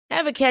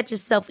Ever catch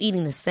yourself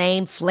eating the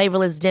same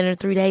flavorless dinner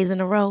 3 days in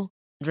a row?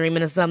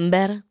 Dreaming of something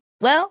better?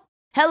 Well,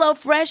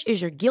 HelloFresh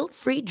is your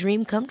guilt-free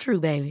dream come true,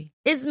 baby.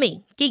 It's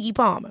me, Keke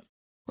Palmer.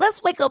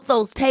 Let's wake up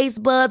those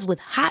taste buds with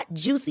hot,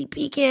 juicy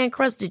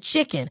pecan-crusted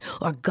chicken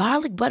or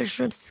garlic butter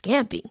shrimp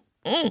scampi.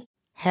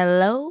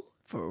 Hello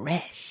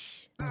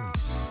Fresh.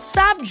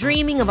 Stop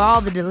dreaming of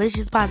all the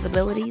delicious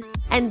possibilities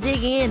and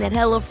dig in at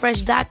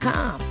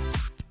HelloFresh.com.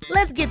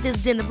 Let's get this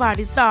dinner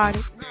party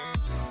started.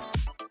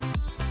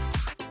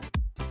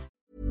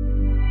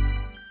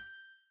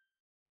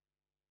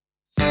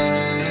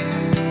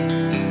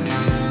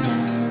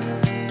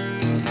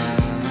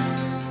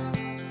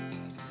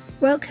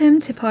 Welcome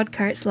to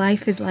Podcart's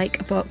Life is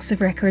Like a Box of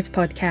Records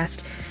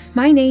podcast.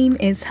 My name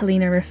is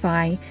Helena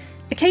Rafai.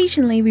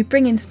 Occasionally we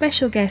bring in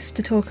special guests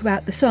to talk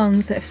about the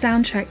songs that have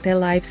soundtracked their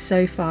lives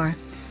so far.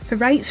 For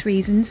rights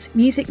reasons,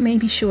 music may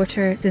be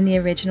shorter than the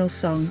original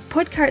song.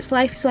 Podcart's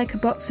Life is Like a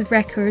Box of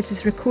Records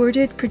is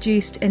recorded,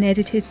 produced and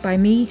edited by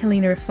me,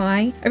 Helena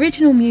Rafai.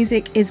 Original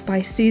music is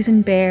by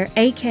Susan Bear,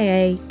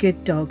 aka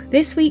Good Dog.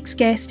 This week's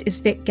guest is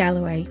Vic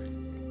Galloway.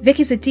 Vic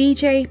is a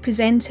DJ,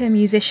 presenter,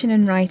 musician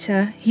and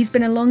writer. He's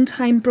been a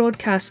long-time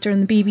broadcaster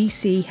on the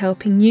BBC,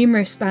 helping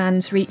numerous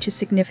bands reach a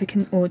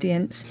significant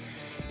audience.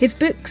 His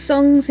book,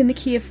 Songs in the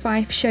Key of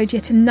Fife, showed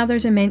yet another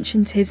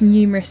dimension to his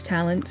numerous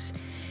talents.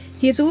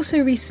 He has also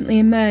recently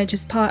emerged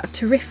as part of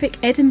terrific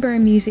Edinburgh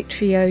music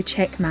trio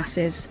Check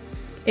Masses.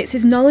 It's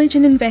his knowledge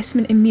and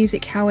investment in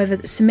music, however,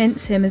 that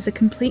cements him as a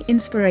complete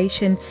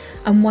inspiration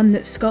and one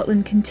that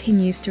Scotland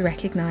continues to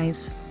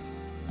recognise.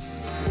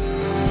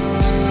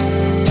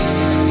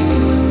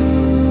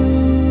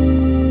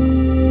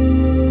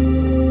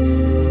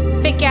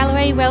 Vic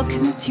Galloway,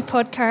 welcome to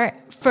Podcart.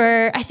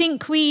 I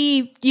think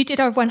you did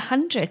our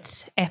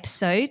 100th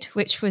episode,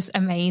 which was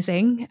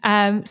amazing.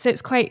 So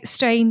it's quite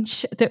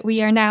strange that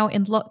we are now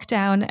in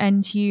lockdown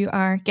and you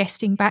are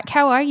guesting back.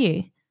 How are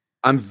you?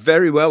 I'm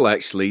very well,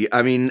 actually.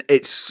 I mean,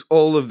 it's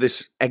all of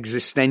this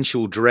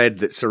existential dread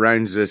that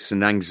surrounds us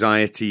and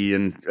anxiety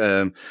and,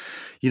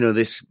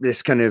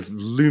 this kind of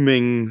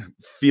looming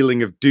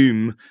feeling of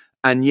doom.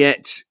 And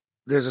yet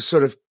there's a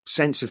sort of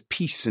sense of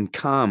peace and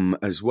calm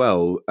as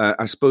well.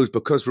 I suppose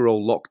because we're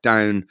all locked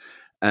down,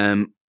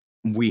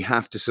 we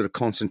have to sort of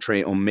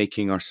concentrate on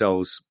making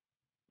ourselves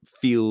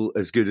feel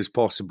as good as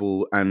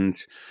possible and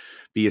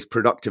be as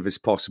productive as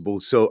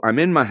possible. So I'm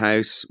in my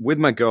house with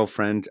my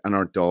girlfriend and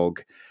our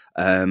dog.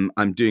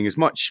 I'm doing as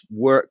much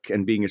work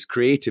and being as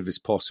creative as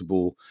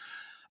possible.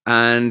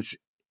 And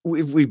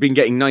we've been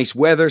getting nice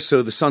weather,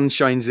 so the sun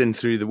shines in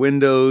through the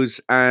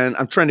windows, and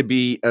I'm trying to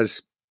be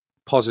as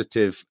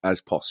positive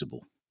as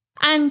possible.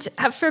 And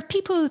for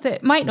people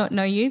that might not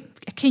know you,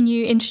 can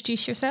you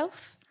introduce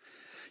yourself?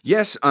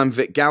 Yes, I'm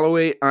Vic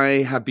Galloway.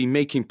 I have been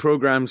making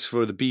programs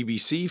for the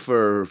BBC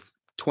for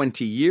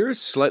 20 years,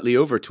 slightly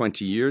over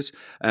 20 years,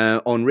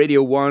 on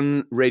Radio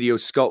 1, Radio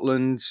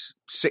Scotland,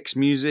 Six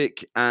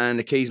Music, and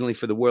occasionally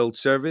for the World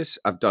Service.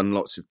 I've done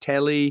lots of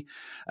telly.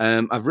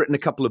 I've written a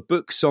couple of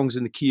books, Songs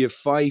in the Key of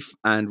Fife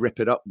and Rip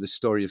It Up, The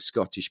Story of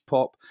Scottish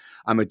Pop.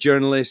 I'm a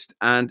journalist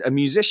and a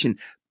musician.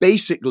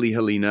 Basically,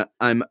 Helena,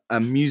 I'm a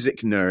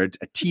music nerd,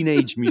 a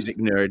teenage music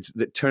nerd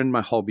that turned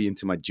my hobby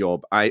into my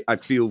job. I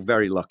feel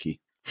very lucky.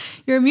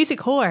 You're a music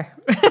whore.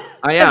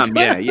 I am,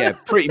 yeah,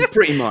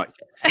 pretty much.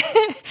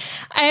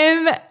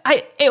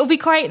 It'll be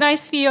quite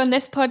nice for you on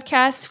this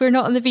podcast. We're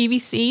not on the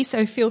BBC,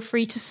 so feel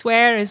free to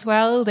swear as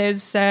well.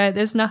 There's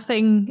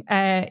nothing,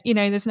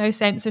 there's no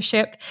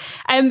censorship.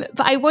 But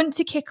I want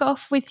to kick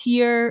off with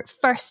your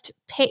first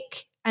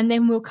pick, and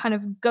then we'll kind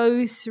of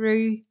go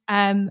through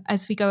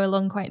as we go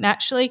along quite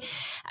naturally.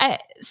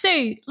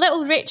 So,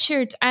 Little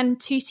Richard and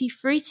Tutti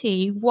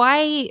Frutti,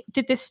 why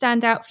did this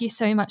stand out for you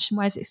so much, and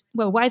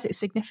why is it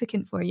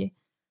significant for you?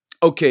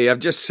 Okay, I've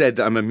just said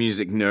that I'm a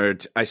music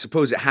nerd. I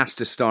suppose it has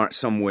to start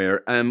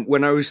somewhere.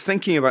 When I was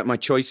thinking about my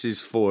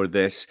choices for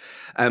this,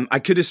 I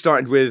could have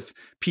started with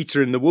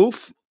Peter and the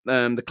Wolf,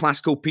 the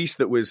classical piece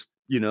that was,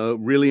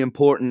 really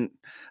important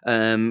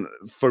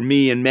for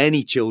me and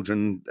many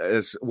children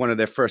as one of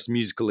their first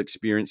musical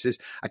experiences.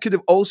 I could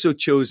have also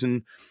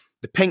chosen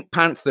The Pink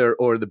Panther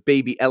or The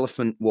Baby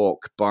Elephant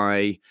Walk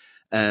by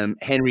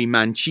Henry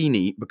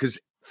Mancini, because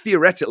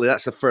theoretically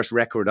that's the first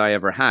record I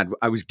ever had.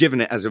 I was given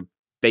it as a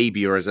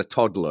baby or as a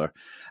toddler,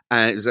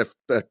 and it was a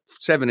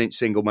 7-inch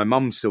single. My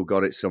mum still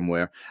got it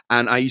somewhere,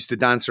 and I used to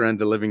dance around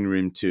the living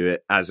room to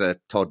it as a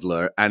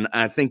toddler. And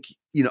I think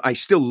I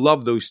still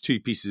love those two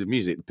pieces of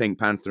music, The Pink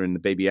Panther and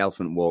The Baby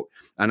Elephant Walk,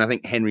 and I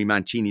think Henry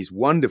Mancini's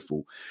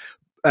wonderful.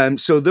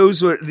 So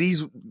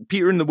these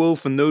Peter and the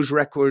Wolf and those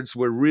records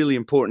were really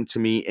important to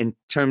me in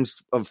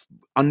terms of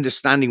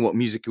understanding what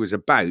music was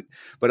about.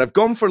 But I've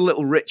gone for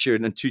Little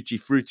Richard and Tutti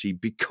Frutti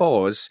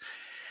because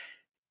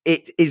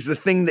it is the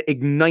thing that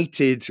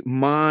ignited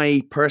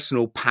my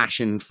personal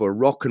passion for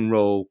rock and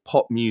roll,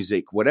 pop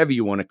music, whatever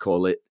you want to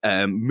call it,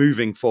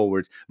 moving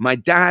forward. My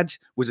dad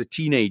was a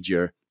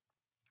teenager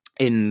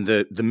in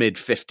the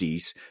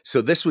mid-50s,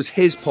 so this was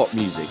his pop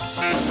music.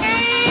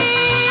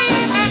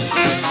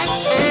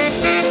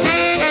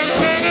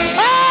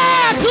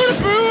 Tutti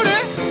Frutti,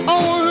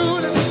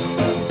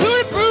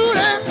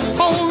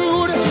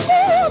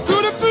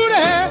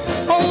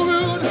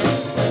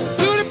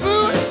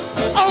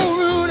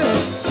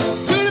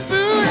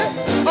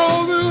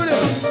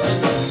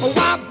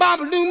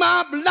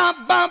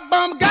 bum,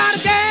 bum, got a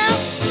gal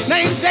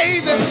named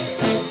Daisy.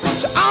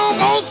 She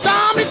almost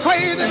drive me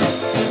crazy.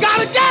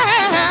 Got a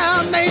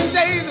gal named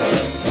Daisy.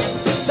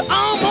 She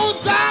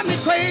almost drive me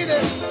crazy.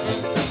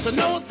 She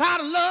knows how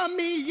to love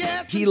me,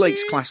 yes. He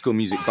likes classical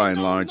music by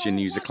and large, and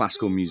he's a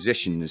classical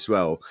musician as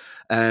well.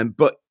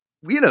 But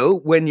you know,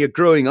 when you're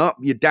growing up,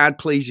 your dad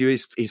plays you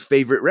his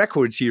favorite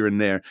records here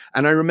and there.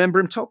 And I remember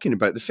him talking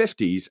about the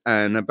 50s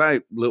and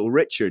about Little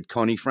Richard,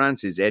 Connie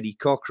Francis, Eddie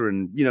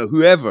Cochran, you know,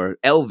 whoever,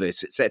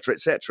 Elvis, etc.,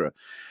 etc.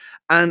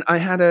 And I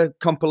had a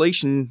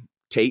compilation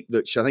tape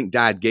that I think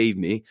Dad gave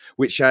me,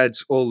 which had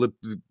all the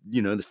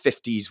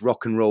 50s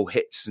rock and roll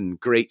hits and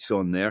greats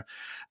on there.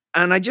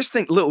 And I just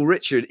think Little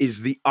Richard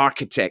is the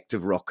architect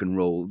of rock and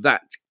roll,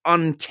 that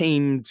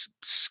untamed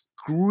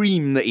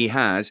scream that he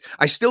has.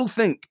 I still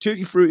think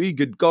Tutti Frutti,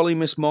 Good Golly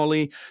Miss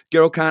Molly,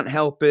 Girl Can't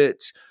Help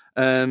It,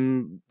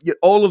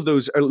 all of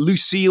those,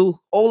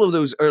 Lucille, all of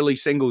those early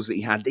singles that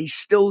he had, they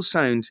still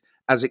sound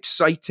as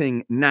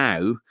exciting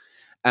now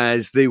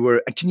as they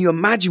were. Can you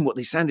imagine what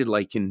they sounded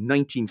like in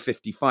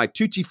 1955?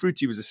 Tutti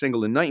Frutti was a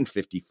single in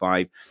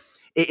 1955.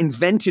 It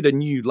invented a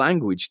new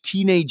language.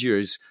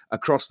 Teenagers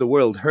across the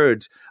world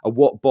heard a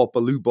wop bop, a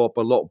loo bop,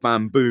 a lot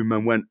bam boom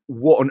and went,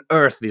 what on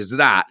earth is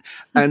that?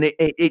 And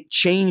it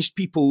changed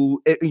people.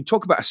 You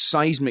talk about a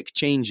seismic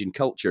change in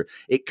culture.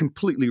 It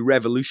completely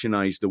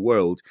revolutionized the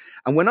world.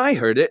 And when I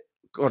heard it,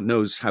 God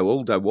knows how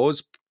old I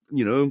was,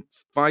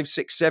 5,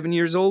 6, 7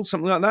 years old,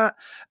 something like that.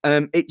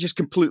 It just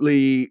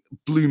completely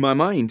blew my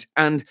mind.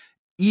 And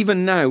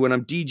even now when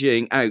I'm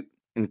DJing out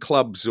in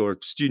clubs or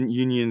student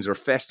unions or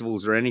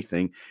festivals or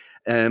anything,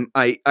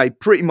 I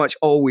pretty much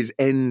always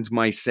end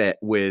my set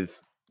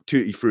with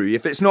Tutti Frutti.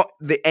 If it's not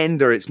the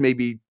ender, it's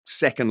maybe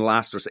second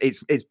last, or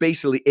it's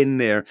basically in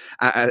there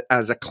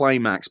as a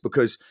climax,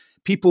 because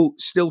people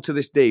still to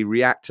this day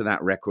react to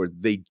that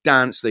record. They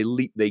dance, they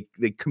leap, they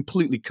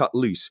completely cut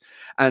loose.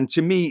 And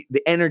to me,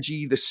 the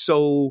energy, the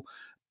soul,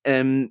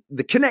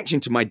 the connection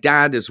to my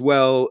dad as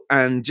well,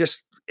 and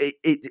just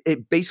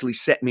it basically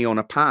set me on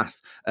a path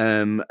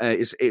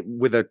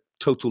with a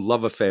total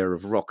love affair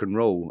of rock and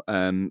roll.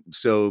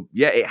 So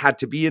yeah, it had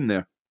to be in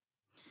there.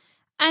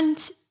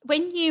 And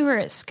when you were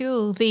at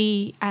school,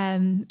 the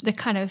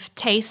kind of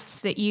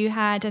tastes that you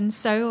had and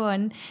so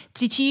on,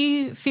 did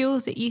you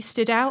feel that you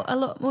stood out a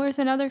lot more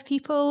than other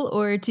people,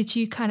 or did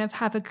you kind of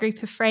have a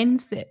group of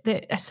friends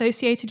that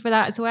associated with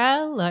that as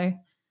well? Or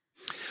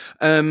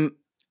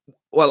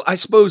well, I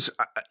suppose,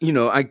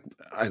 I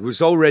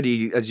was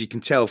already, as you can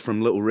tell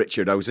from Little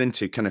Richard, I was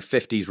into kind of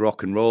 50s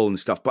rock and roll and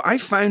stuff. But I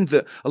found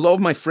that a lot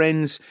of my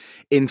friends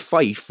in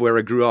Fife, where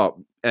I grew up,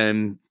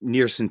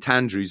 near St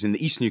Andrews in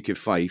the East Neuk of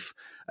Fife,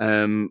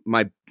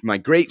 my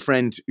great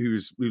friend who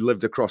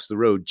lived across the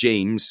road,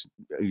 James,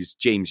 who's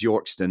James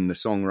Yorkston, the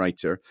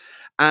songwriter,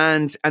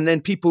 and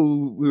then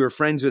people who were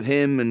friends with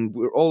him, and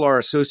we're all our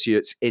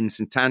associates in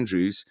St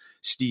Andrews,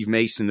 Steve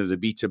Mason of the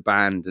Beta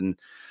Band, and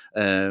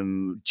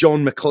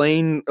John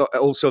McLean,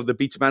 also of the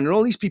Beta Band, and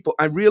all these people,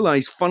 I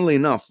realized, funnily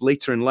enough,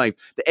 later in life,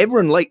 that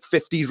everyone liked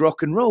 50s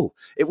rock and roll.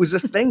 It was a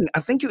thing.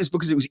 I think it was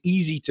because it was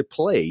easy to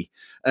play.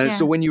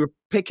 So when you were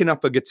picking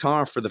up a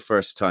guitar for the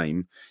first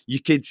time,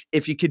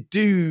 if you could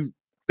do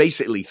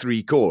basically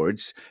 3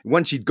 chords,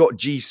 once you'd got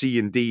G, C,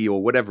 and D,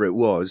 or whatever it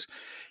was,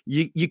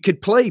 you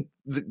could play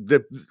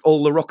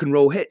all the rock and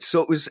roll hits.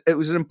 So it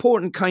was an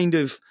important kind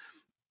of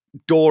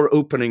door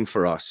opening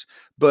for us.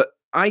 But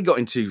I got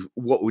into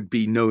what would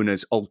be known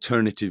as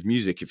alternative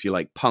music, if you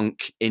like,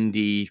 punk,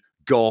 indie,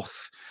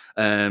 goth,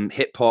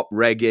 hip hop,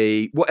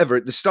 reggae, whatever,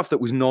 the stuff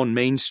that was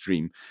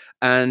non-mainstream.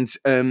 And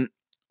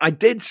I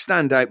did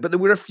stand out, but there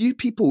were a few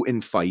people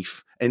in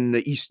Fife, in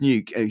the East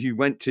Neuk, who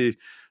went to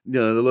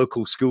the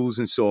local schools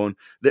and so on,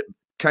 that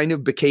kind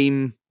of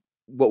became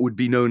what would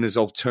be known as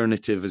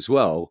alternative as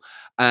well.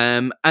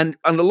 And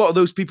a lot of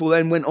those people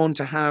then went on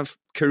to have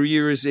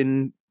careers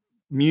in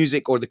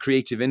music or the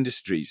creative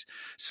industries.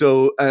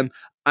 So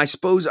I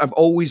suppose I've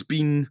always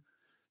been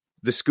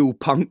the school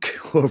punk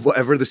or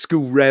whatever, the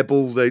school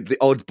rebel, the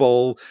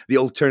oddball, the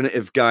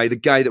alternative guy, the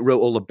guy that wrote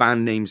all the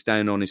band names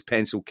down on his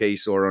pencil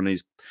case or on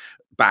his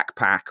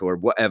backpack or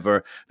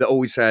whatever, that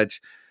always had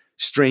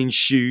strange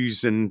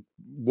shoes and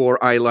wore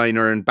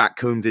eyeliner and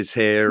backcombed his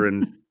hair.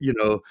 And,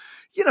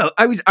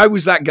 I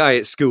was that guy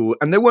at school,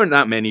 and there weren't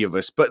that many of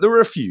us, but there were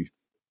a few.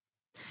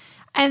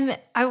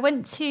 I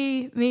want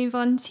to move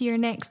on to your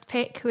next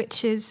pick,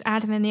 which is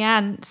Adam and the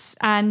Ants.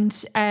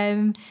 And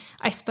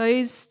I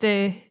suppose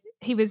it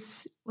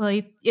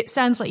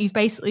sounds like you've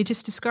basically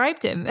just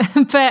described him,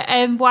 but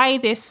why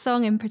this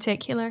song in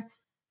particular?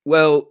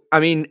 Well, I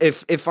mean,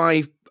 if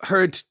I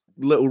heard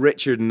Little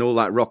Richard and all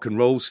that rock and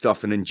roll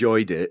stuff and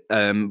enjoyed it,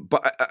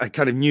 but I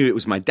kind of knew it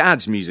was my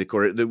dad's music,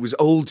 or it was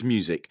old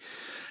music.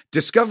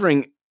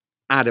 Discovering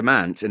Adam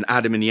Ant and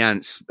Adam and the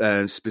Ants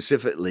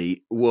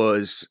specifically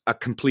was a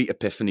complete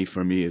epiphany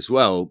for me as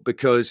well,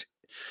 because,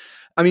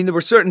 I mean, there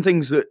were certain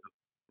things that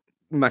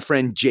my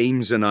friend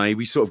James and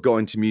we sort of got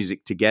into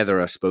music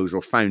together, I suppose,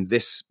 or found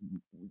this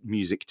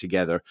music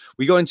together.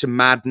 We got into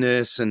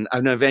Madness and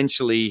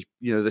eventually,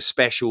 the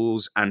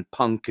Specials and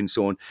punk and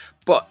so on.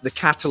 But the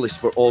catalyst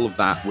for all of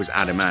that was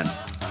Adam Ant.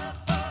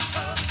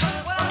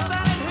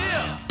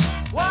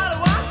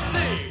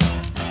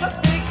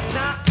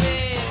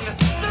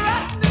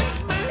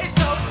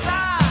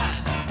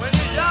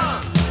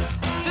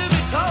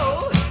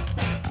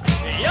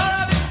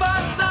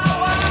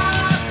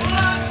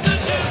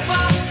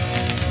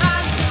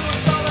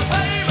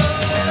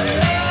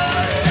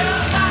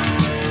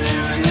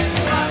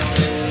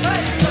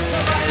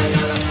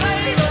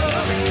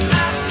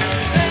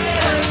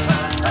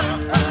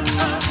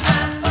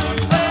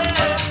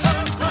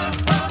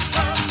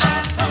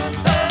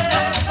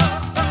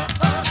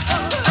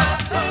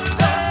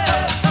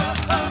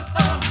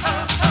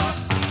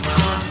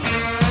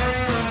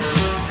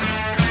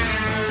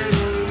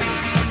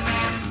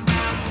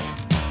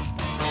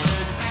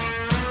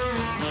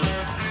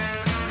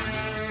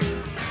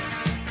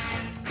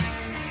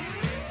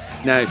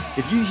 Now,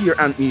 if you hear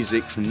Ant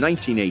music from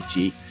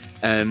 1980,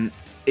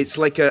 it's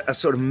like a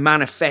sort of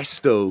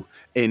manifesto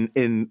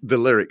in the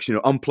lyrics.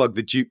 Unplug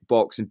the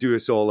jukebox and do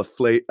us all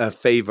a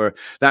favor.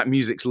 That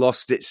music's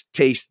lost its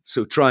taste,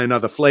 so try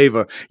another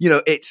flavor.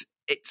 It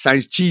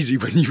sounds cheesy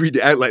when you read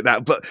it out like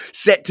that, but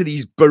set to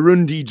these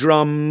Burundi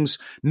drums,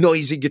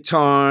 noisy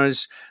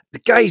guitars. The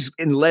guy's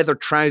in leather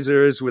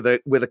trousers with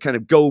a kind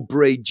of gold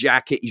braid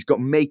jacket. He's got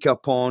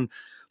makeup on.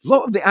 A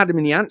lot of the Adam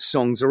and the Ant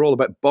songs are all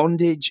about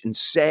bondage and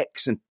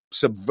sex and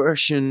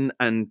subversion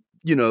and,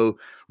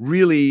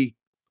 really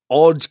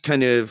odd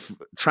kind of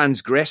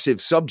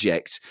transgressive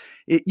subjects.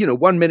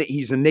 1 minute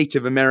he's a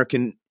Native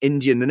American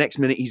Indian, the next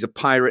minute he's a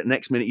pirate, the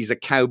next minute he's a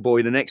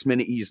cowboy, the next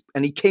minute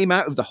he came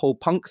out of the whole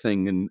punk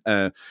thing.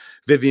 And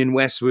Vivienne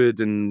Westwood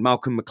and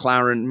Malcolm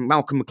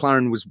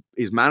McLaren was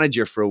his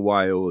manager for a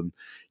while. And,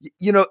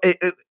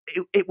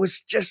 it was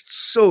just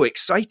so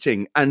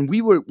exciting. And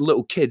we were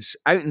little kids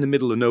out in the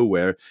middle of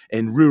nowhere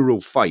in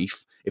rural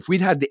Fife. If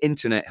we'd had the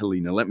internet,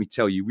 Helena, let me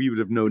tell you, we would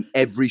have known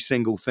every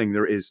single thing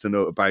there is to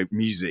know about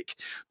music.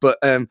 But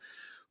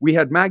we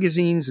had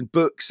magazines and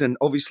books and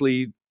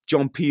obviously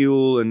John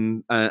Peel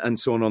and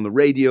so on the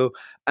radio.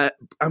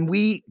 And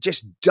we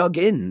just dug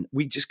in.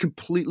 We just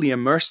completely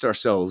immersed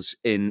ourselves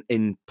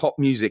in pop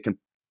music and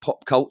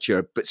pop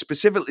culture, but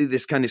specifically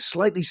this kind of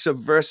slightly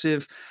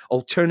subversive,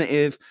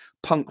 alternative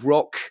punk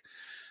rock.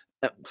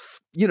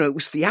 It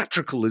was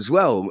theatrical as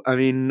well. I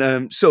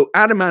mean, so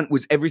Adam Ant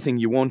was everything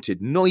you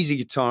wanted. Noisy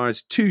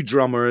guitars, 2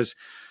 drummers,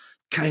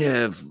 kind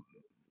of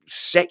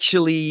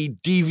sexually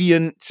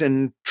deviant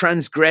and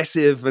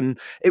transgressive. And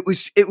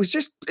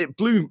it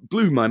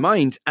blew my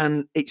mind,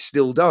 and it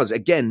still does.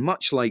 Again,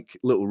 much like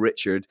Little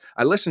Richard,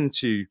 I listened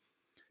to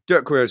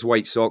Dirk Ware's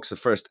White Sox, the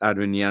first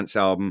Adam and the Ants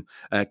album,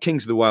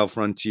 Kings of the Wild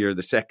Frontier,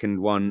 the second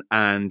one,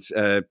 and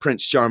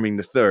Prince Charming,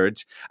 the third.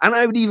 And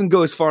I would even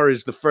go as far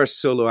as the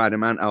first solo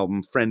Adam Ant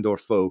album, Friend or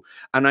Foe.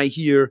 And I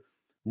hear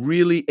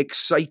really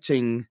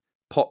exciting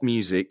pop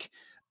music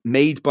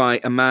made by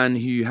a man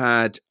who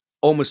had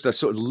almost a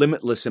sort of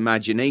limitless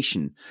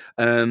imagination.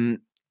 I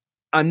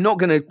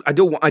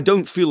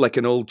don't feel like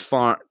an old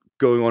fart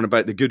going on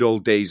about the good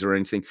old days or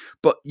anything,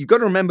 but you got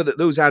to remember that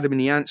those Adam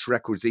and the Ants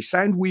records, they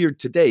sound weird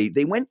today.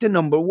 They went to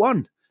number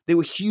 1. They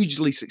were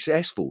hugely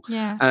successful.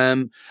 Yeah.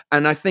 And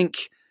I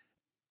think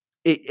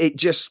it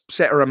just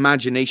set our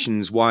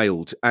imaginations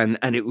wild, and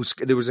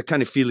there was a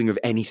kind of feeling of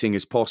anything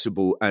is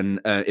possible. And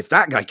if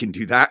that guy can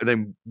do that,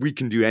 then we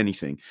can do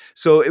anything.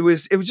 So it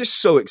was just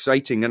so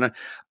exciting. And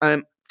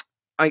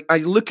I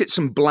look at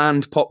some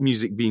bland pop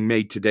music being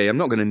made today. I'm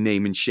not going to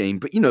name and shame,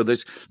 but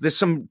there's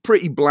some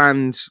pretty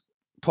bland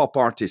pop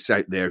artists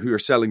out there who are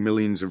selling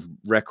millions of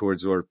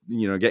records or,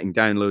 getting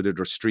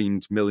downloaded or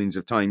streamed millions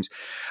of times.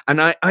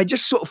 And I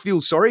just sort of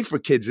feel sorry for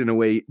kids in a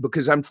way,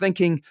 because I'm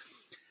thinking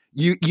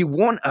you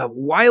want a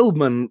wild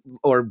man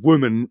or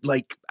woman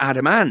like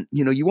Adam Ant.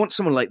 You want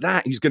someone like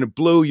that who's going to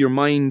blow your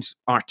mind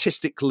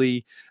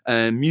artistically,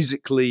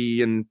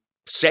 musically, and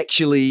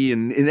sexually,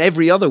 and in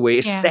every other way,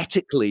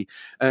 aesthetically.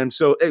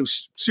 So it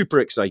was super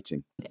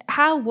exciting.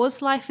 How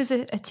was life as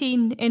a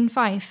teen in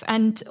Fife?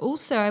 And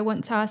also I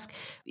want to ask,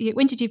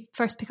 when did you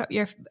first pick up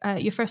your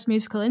first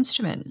musical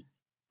instrument?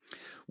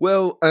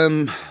 Well,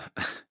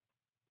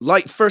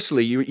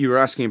 firstly, you were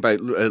asking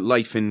about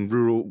life in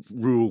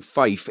rural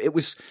Fife. It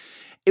was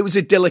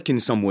idyllic in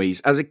some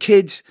ways. As a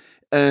kid,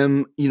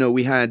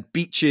 we had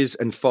beaches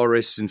and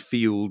forests and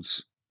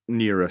fields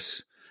near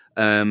us.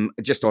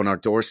 Just on our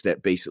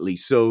doorstep, basically.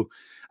 So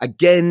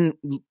again,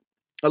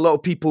 a lot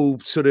of people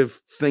sort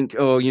of think,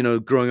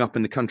 growing up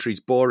in the country is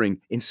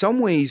boring. In some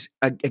ways,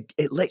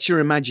 it lets your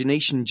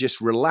imagination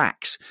just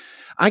relax.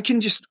 I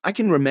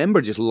can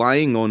remember just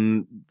lying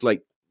on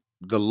like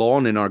the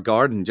lawn in our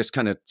garden, just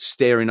kind of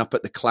staring up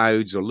at the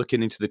clouds or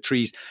looking into the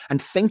trees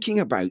and thinking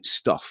about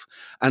stuff.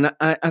 And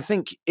I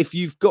think if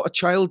you've got a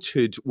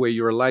childhood where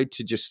you're allowed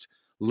to just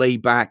lay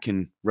back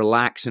and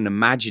relax and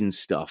imagine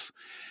stuff,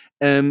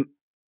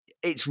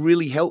 it's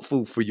really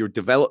helpful for your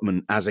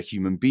development as a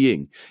human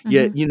being.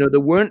 Yet, you know, there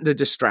weren't the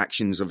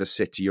distractions of a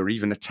city or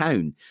even a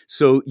town.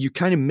 So you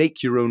kind of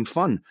make your own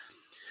fun.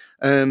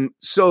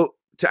 So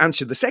to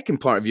answer the second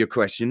part of your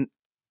question,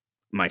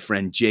 my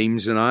friend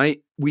James and I,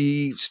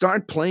 we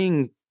started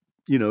playing,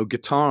 you know,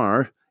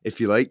 guitar, if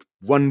you like,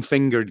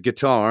 one-fingered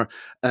guitar,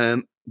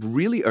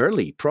 really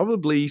early,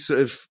 probably sort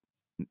of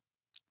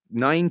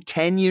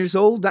 9-10 years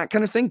old, that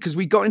kind of thing. Because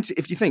we got into,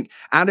 if you think,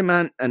 Adam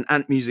Ant and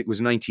Ant Music was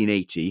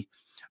 1980.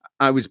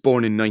 I was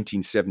born in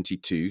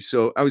 1972.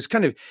 So I was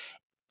kind of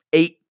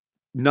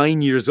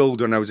 8-9 years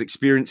old when I was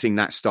experiencing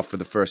that stuff for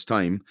the first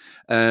time.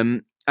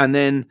 And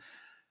then,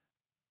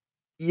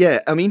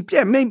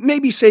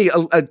 maybe say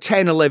at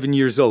 10, 11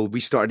 years old, we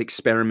started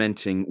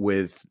experimenting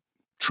with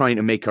trying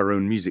to make our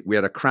own music. We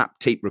had a crap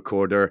tape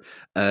recorder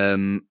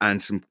and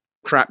some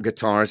crap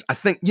guitars. I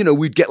think, you know,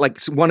 we'd get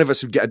like, one of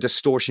us would get a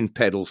distortion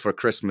pedal for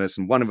Christmas,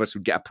 and one of us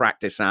would get a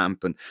practice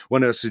amp, and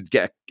one of us would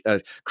get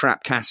a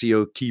crap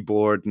Casio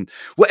keyboard, and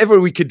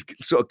whatever we could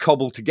sort of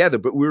cobble together.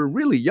 But we were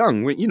really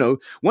young. You know,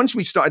 once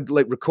we started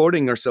like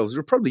recording ourselves, we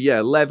were probably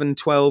 11,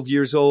 12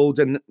 years old.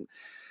 And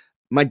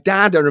my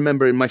dad, I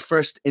remember, in my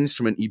first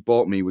instrument he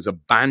bought me was a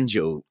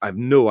banjo. I have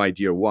no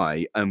idea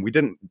why. And we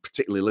didn't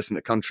particularly listen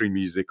to country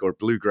music or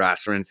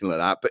bluegrass or anything like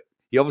that, but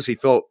he obviously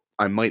thought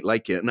I might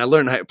like it. And I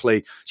learned how to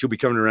play She'll Be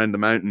Coming Around the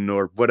Mountain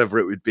or whatever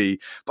it would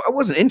be, but I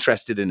wasn't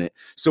interested in it.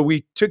 So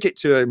we took it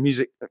to a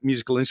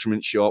musical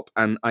instrument shop,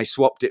 and I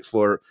swapped it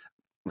for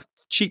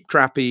cheap,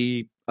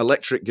 crappy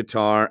electric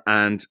guitar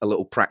and a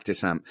little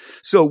practice amp.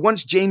 So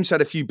once James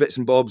had a few bits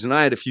and bobs and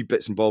I had a few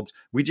bits and bobs,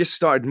 we just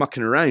started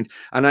mucking around.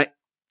 And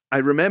I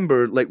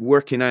remember like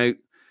working out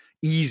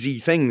easy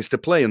things to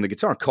play on the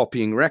guitar,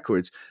 copying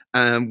records.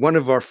 And one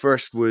of our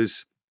first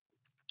was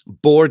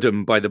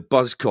Boredom by the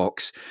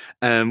Buzzcocks.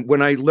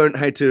 When I learned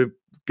how to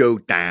go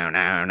down,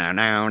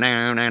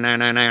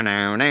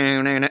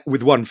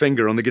 with one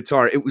finger on the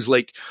guitar, it was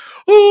like,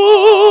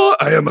 oh,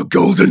 I am a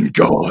golden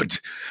god.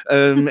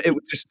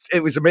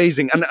 It was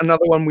amazing. And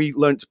another one we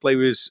learned to play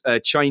was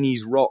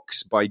Chinese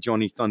Rocks by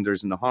Johnny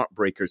Thunders and the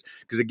Heartbreakers,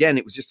 because again,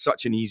 it was just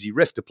such an easy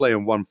riff to play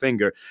on one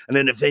finger, and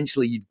then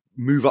eventually you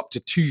move up to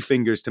two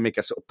fingers to make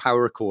a sort of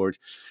power chord.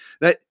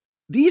 Now,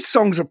 these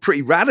songs are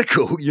pretty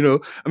radical, you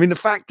know. I mean, the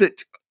fact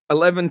that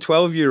 11,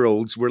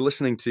 12-year-olds were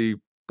listening to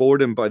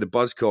Boredom by the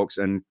Buzzcocks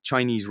and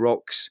Chinese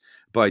Rocks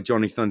by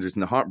Johnny Thunders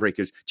and the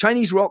Heartbreakers.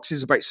 Chinese Rocks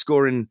is about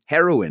scoring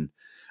heroin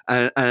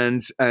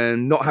and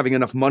not having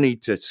enough money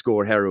to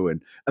score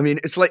heroin. I mean,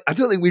 it's like, I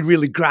don't think we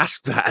really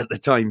grasped that at the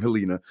time,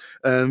 Helena.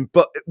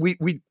 But we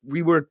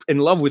were in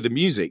love with the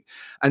music.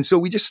 And so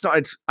we just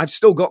started, I've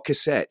still got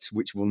cassettes,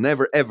 which will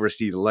never, ever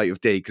see the light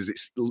of day because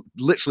it's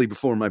literally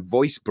before my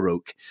voice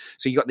broke.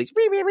 So you got these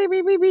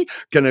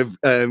kind of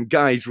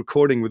guys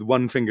recording with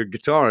one-fingered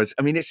guitars.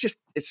 I mean,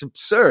 it's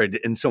absurd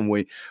in some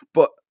way,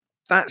 but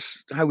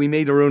that's how we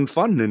made our own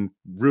fun in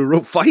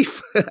rural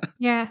Fife.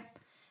 Yeah.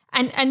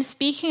 And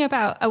speaking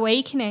about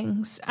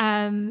awakenings,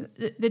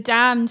 the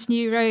Damned,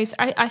 New Rose,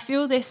 I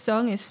feel this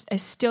song is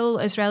still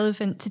as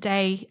relevant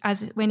today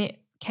as when it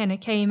kind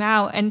of came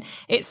out. And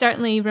it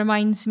certainly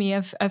reminds me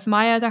of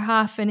my other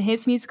half and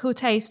his musical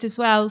taste as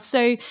well.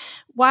 So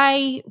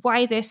why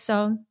this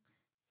song?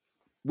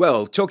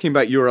 Well, talking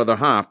about your other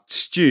half,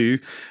 Stu,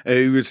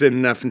 who was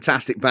in a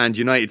fantastic band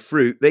United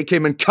Fruit, they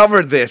came and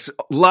covered this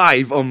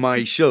live on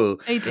my show.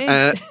 They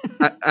did.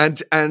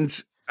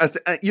 And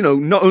you know,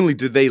 not only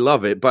did they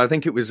love it, but I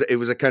think it was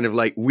a kind of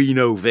like, we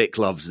know Vic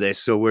loves this,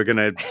 so we're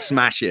gonna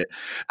smash it.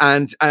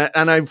 And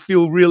I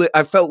felt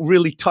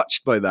really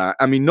touched by that.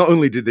 I mean, not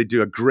only did they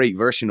do a great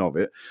version of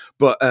it,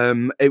 but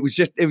it was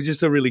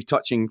just a really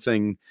touching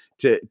thing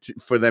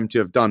for them to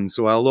have done.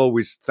 So I'll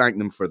always thank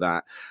them for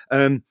that.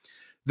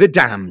 The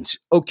Damned.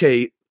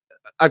 Okay,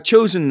 I've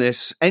chosen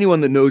this. Anyone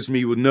that knows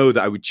me would know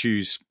that I would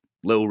choose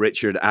Little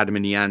Richard, Adam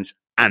and the Ants,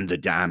 and The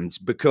Damned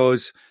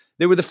because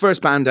they were the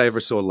first band I ever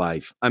saw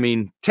live. I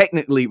mean,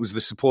 technically it was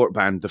the support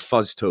band, the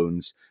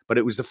Fuzztones, but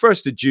it was the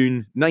 1st of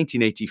June,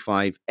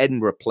 1985,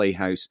 Edinburgh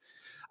Playhouse.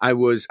 I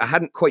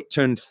hadn't quite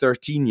turned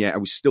 13 yet. I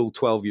was still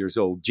 12 years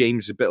old.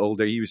 James a bit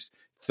older. He was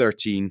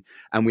 13.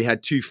 And we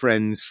had two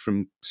friends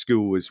from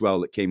school as well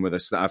that came with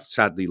us that I've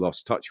sadly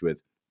lost touch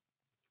with.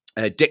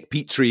 Dick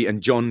Petrie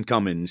and John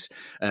Cummins,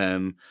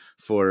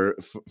 for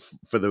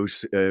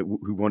those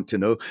who want to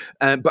know.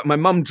 But my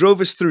mum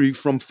drove us through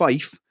from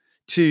Fife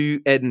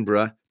to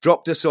Edinburgh,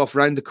 dropped us off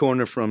round the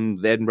corner from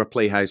the Edinburgh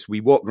Playhouse.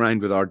 We walked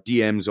around with our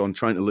DMs on,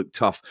 trying to look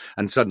tough,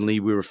 and suddenly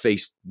we were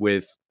faced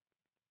with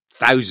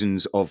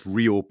thousands of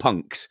real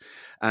punks.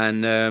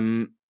 And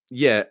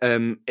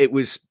it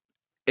was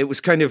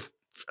kind of,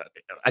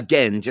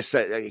 again, just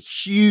a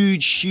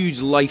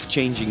huge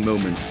life-changing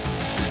moment.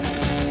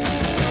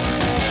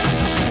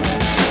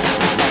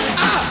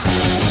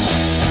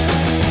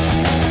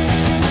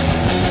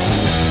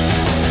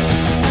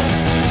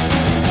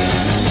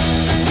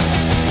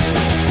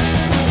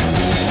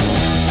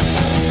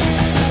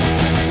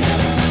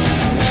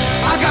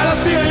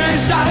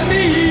 Inside of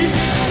me,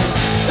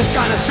 it's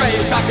kind of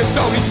strange, like a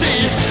stormy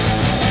sea.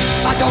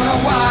 I don't know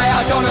why.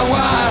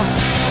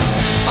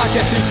 I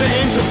guess these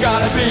things have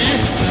gotta be.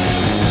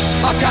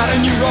 I've got a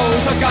new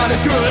rose, I've got a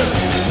good.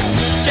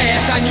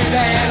 Yes, I knew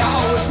that I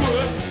always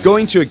would.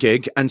 Going to a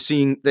gig and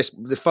seeing this,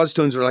 the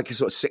Fuzztones were like a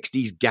sort of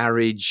 60s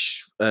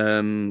garage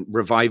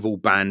revival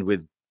band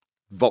with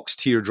Vox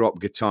teardrop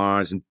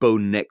guitars and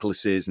bone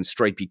necklaces and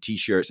stripy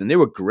t-shirts, and they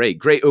were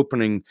great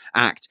opening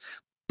act.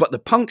 But the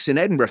punks in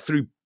Edinburgh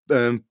threw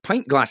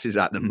pint glasses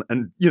at them,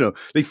 and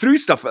they threw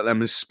stuff at them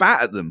and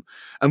spat at them,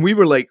 and we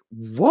were like,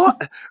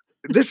 what?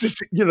 This is,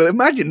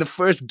 imagine the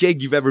first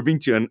gig you've ever been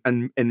to,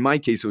 and in my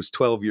case, I was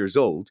 12 years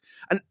old,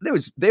 and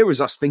there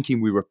was us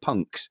thinking we were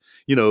punks,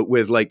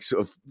 with like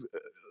sort of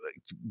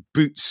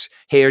boots,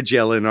 hair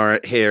gel in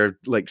our hair,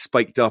 like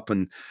spiked up,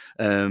 and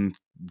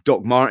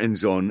Doc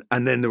Martens on,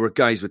 and then there were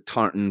guys with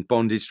tartan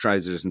bondage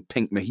trousers and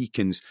pink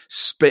Mohicans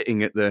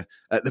spitting at the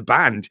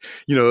band.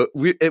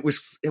 It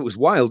was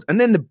wild. And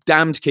then the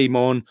Damned came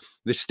on.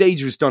 The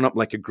stage was done up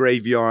like a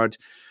graveyard.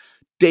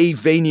 Dave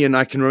Vanian,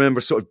 I can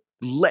remember, sort of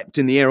leapt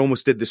in the air,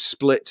 almost did the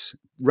splits.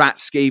 Rat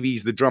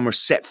Scabies, the drummer,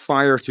 set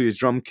fire to his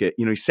drum kit.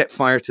 He set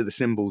fire to the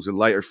cymbals with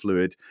lighter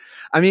fluid.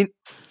 I mean,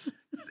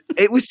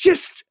 it was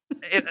just,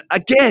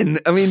 again,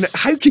 I mean,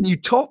 how can you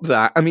top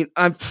that? I mean,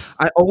 I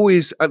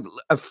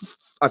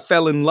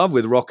fell in love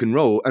with rock and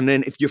roll. And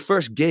then if your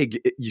first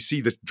gig, you see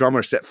the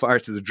drummer set fire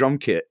to the drum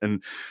kit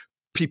and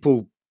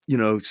people,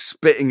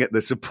 spitting at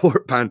the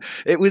support band,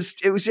 it was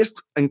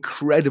just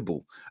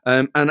incredible.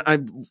 And I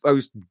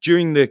was,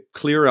 during the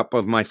clear up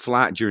of my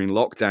flat during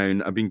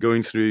lockdown, I've been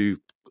going through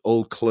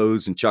old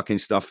clothes and chucking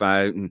stuff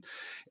out, and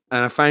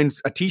I found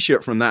a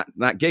t-shirt from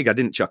that gig. I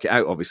didn't chuck it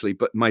out, obviously,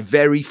 but my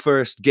very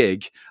first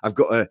gig, I've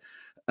got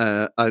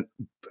a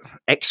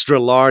extra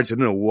large. I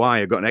don't know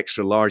why I got an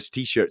extra large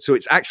t-shirt, so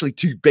it's actually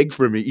too big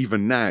for me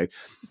even now.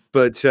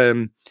 But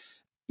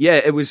yeah,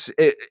 it was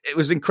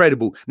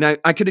incredible. Now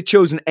I could have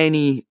chosen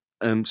any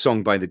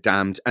song by the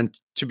Damned, and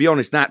to be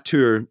honest, that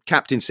tour,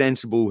 Captain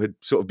Sensible had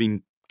sort of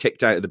been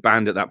kicked out of the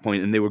band at that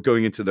point, and they were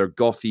going into their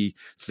gothy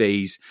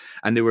phase,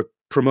 and they were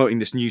promoting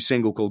this new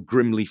single called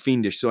Grimly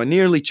Fiendish. So I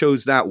nearly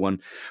chose that one,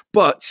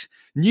 but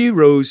New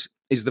Rose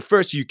is the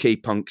first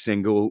UK punk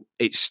single.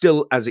 It's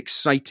still as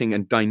exciting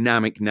and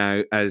dynamic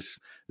now as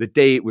the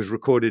day it was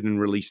recorded and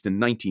released in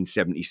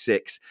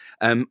 1976.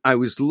 I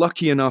was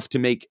lucky enough to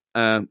make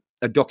a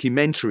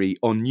documentary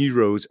on New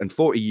Rose and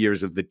 40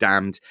 years of the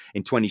Damned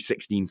in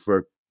 2016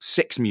 for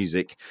Six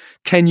Music.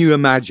 Can you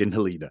imagine,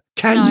 Helena?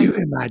 Can you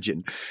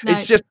imagine? No.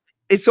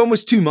 It's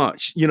almost too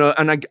much,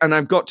 and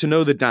I've got to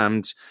know the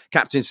Damned.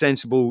 Captain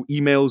Sensible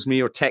emails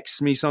me or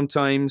texts me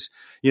sometimes.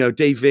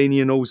 Dave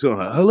Vanian also,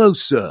 hello,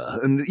 sir.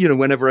 And,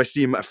 whenever I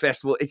see him at a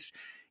festival, it's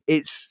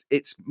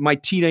my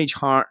teenage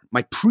heart,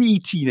 my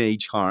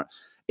pre-teenage heart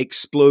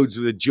explodes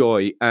with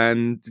joy.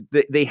 And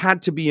they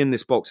had to be in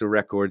this box of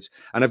records.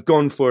 And I've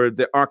gone for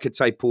the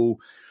archetypal,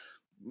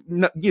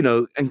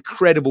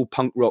 incredible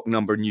punk rock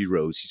number, New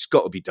Rose. It's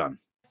got to be done.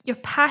 Your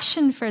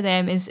passion for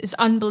them is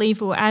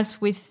unbelievable,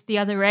 as with the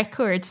other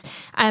records.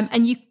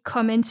 And you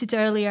commented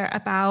earlier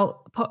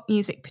about pop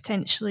music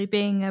potentially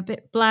being a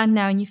bit bland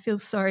now, and you feel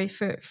sorry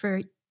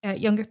for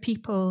younger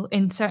people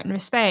in certain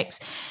respects.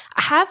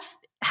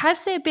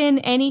 Has there been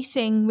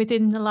anything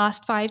within the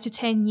last 5 to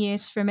 10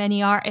 years from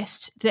any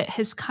artist that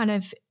has kind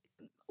of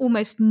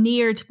almost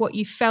neared what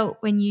you felt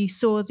when you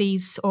saw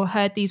these or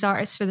heard these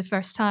artists for the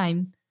first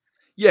time?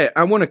 Yeah,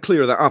 I want to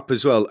clear that up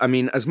as well. I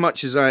mean, as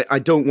much as I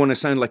don't want to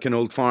sound like an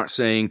old fart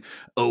saying,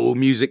 oh,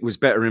 music was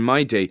better in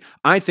my day,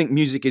 I think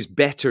music is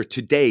better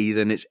today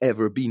than it's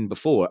ever been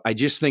before. I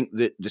just think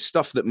that the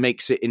stuff that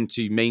makes it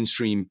into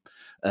mainstream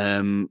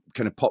kind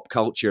of pop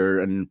culture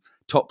and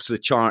tops the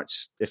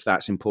charts, if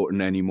that's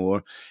important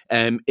anymore,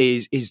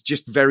 is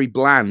just very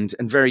bland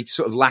and very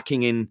sort of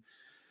lacking in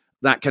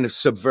that kind of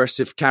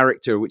subversive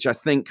character, which I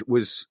think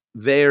was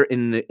there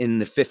in the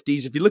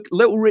 50s. If you look,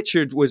 Little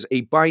Richard was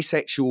a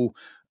bisexual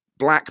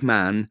black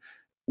man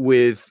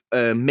with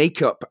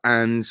makeup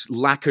and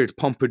lacquered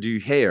pompadour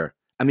hair.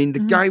 I mean, the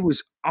guy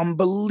was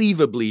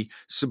unbelievably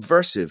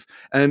subversive.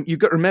 You've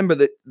got to remember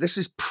that this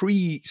is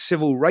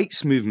pre-civil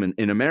rights movement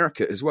in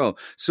America as well.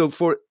 So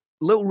for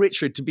Little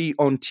Richard to be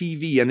on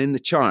TV and in the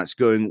charts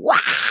going, wow,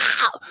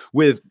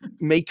 with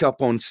makeup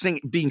on,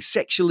 being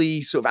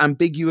sexually sort of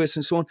ambiguous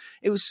and so on,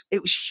 it was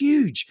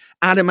huge.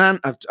 Adam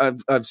Ant,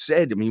 I've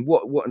said, I mean,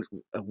 what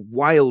a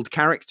wild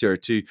character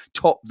to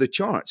top the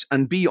charts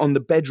and be on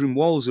the bedroom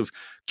walls of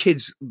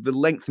kids the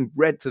length and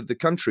breadth of the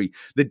country.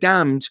 The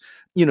Damned,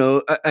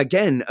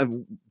 again, a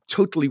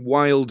totally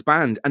wild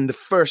band, and the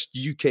first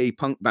UK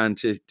punk band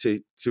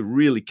to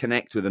really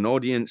connect with an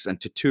audience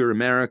and to tour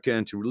America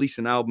and to release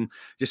an album.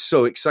 Just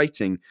so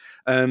exciting.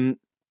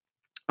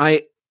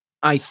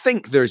 I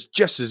think there's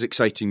just as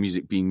exciting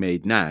music being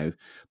made now,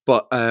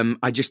 but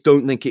I just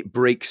don't think it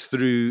breaks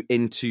through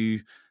into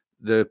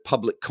the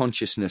public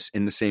consciousness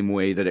in the same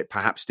way that it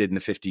perhaps did in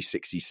the 50s,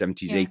 60s,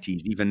 70s,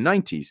 80s, even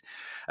 90s.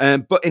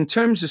 But in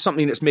terms of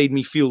something that's made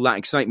me feel that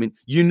excitement,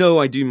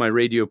 I do my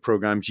radio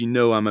programs,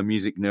 I'm a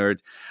music nerd,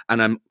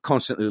 and I'm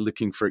constantly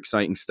looking for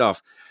exciting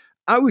stuff.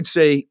 I would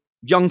say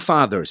Young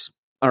Fathers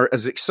are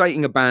as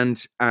exciting a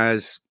band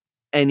as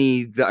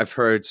any that I've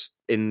heard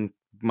in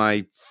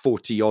my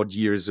 40 odd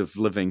years of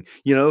living.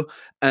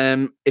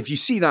 If you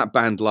see that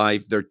band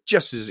live, they're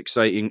just as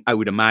exciting, I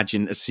would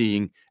imagine, as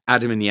seeing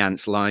Adam and the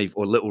Ants live,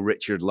 or Little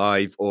Richard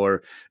live,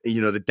 or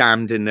the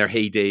Damned in their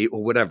heyday,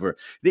 or whatever.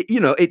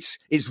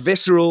 It's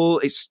visceral,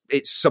 it's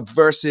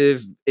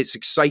subversive, it's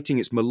exciting,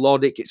 it's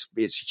melodic,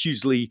 it's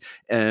hugely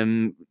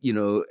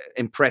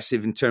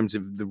impressive in terms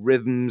of the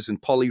rhythms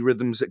and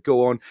polyrhythms that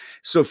go on.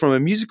 So from a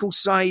musical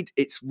side,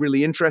 it's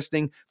really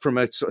interesting. From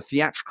a sort of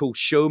theatrical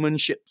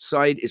showmanship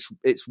side,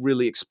 it's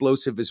really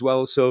explosive as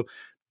well. So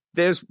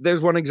there's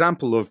one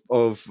example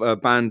of a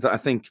band that I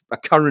think, a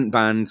current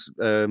band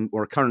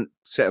or a current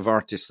set of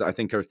artists that I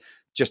think are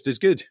just as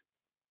good.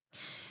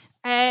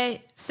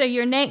 So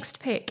your next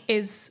pick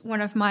is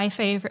one of my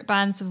favourite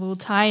bands of all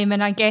time,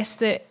 and I guess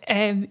that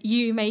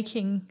you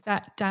making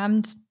that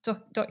Damned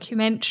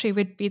documentary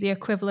would be the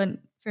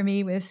equivalent for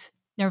me with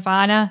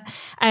Nirvana.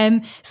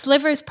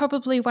 Sliver is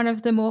probably one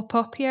of the more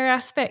popular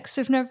aspects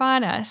of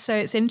Nirvana, so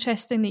it's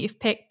interesting that you've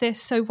picked this.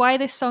 So why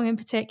this song in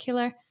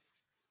particular?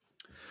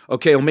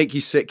 Okay, I'll make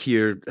you sick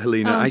here,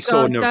 Helena. I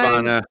saw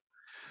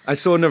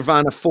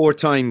Nirvana 4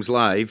 times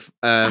live.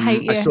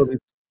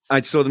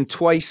 I saw them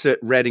twice at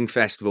Reading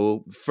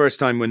Festival. First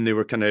time when they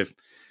were kind of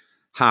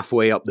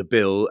halfway up the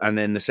bill, and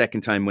then the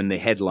second time when they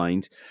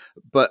headlined.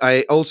 But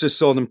I also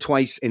saw them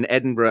twice in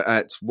Edinburgh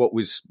at what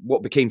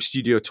became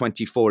Studio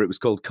 24. It was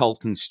called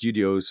Carlton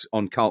Studios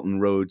on Carlton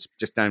Road,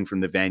 just down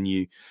from the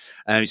venue.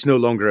 It's no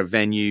longer a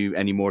venue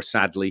anymore,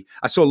 sadly.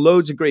 I saw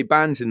loads of great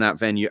bands in that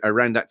venue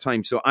around that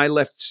time. So I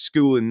left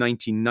school in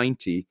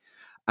 1990,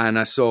 and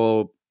I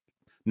saw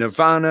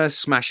Nirvana,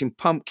 Smashing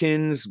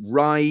Pumpkins,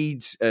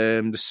 Ride,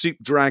 the Soup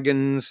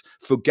Dragons,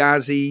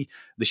 Fugazi,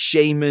 The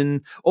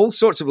Shaman, all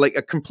sorts of like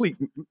a complete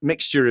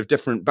mixture of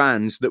different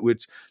bands that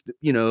would,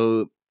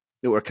 that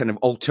were kind of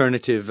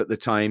alternative at the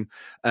time.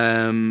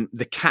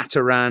 The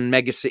Cataran,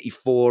 Mega City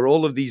 4,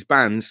 all of these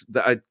bands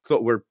that I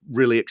thought were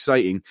really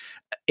exciting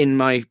in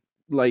my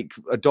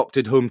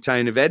adopted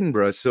hometown of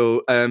Edinburgh.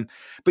 So,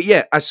 but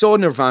yeah, I saw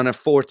Nirvana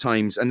 4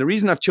 times. And the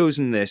reason I've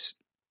chosen this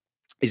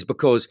is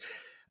because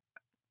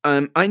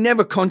I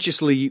never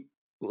consciously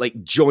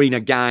join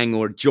a gang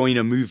or join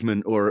a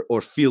movement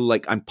or feel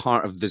like I'm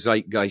part of the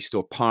zeitgeist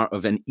or part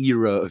of an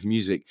era of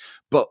music.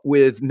 But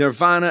with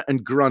Nirvana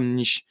and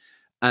grunge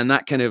and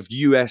that kind of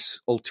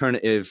US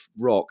alternative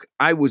rock,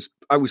 I was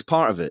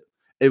part of it.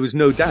 It was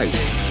no doubt.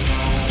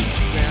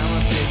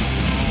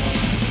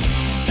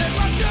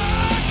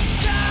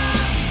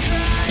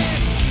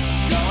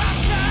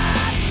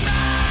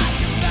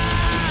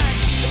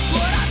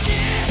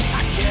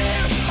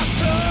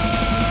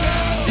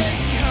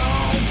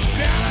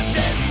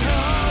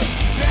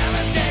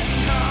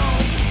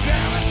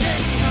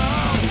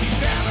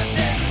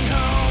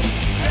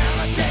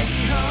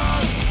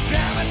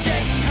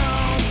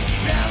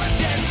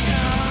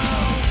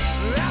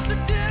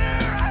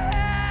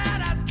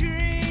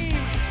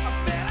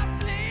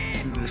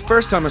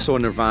 First time I saw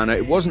Nirvana,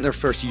 it wasn't their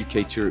first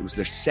UK tour, it was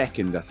their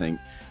second, I think.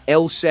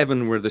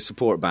 L7 were the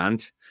support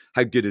band.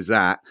 How good is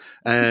that?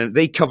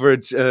 They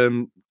covered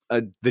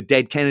the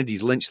Dead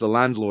Kennedys' Lynch the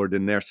Landlord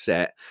in their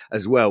set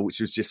as well, which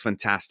was just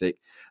fantastic.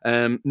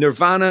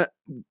 Nirvana,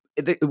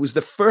 it was the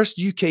first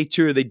UK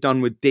tour they'd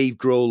done with Dave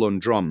Grohl on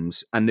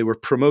drums, and they were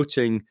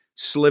promoting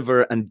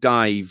Sliver and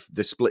Dive,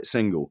 the split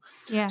single.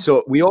 Yeah.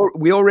 So we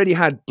already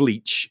had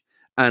Bleach,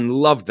 and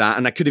loved that.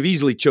 And I could have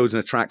easily chosen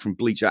a track from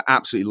Bleach. I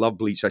absolutely love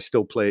Bleach. I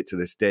still play it to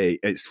this day.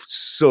 It's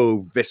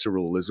so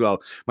visceral as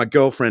well. My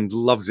girlfriend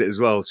loves it as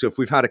well. So if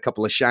we've had a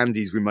couple of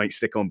shandies, we might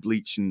stick on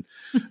Bleach and,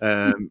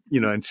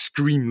 and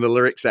scream the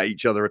lyrics at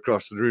each other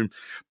across the room.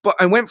 But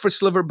I went for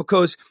Sliver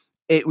because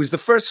it was the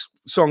first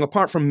song,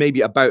 apart from maybe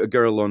About a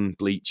Girl on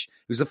Bleach,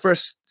 it was the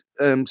first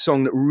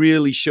song that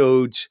really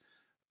showed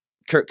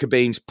Kurt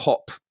Cobain's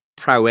pop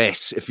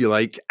prowess, if you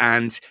like,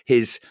 and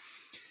his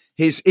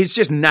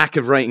just knack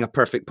of writing a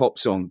perfect pop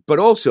song. But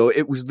also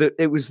it was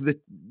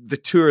the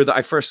tour that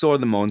I first saw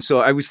them on. So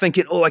I was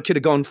thinking, I could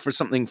have gone for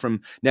something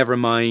from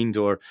Nevermind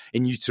or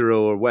In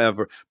Utero or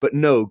whatever. But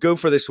no, go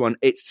for this one.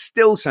 It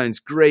still sounds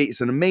great.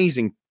 It's an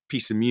amazing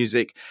piece of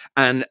music.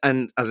 And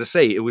as I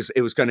say, it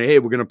was kind of, hey,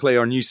 we're going to play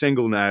our new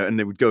single now. And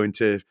they would go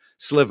into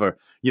Sliver,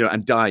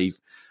 and Dive.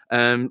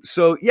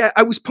 So yeah,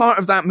 I was part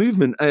of that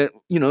movement.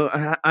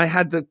 I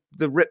had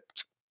the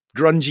ripped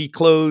grungy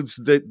clothes,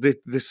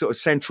 the sort of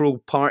central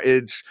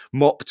parted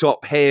mop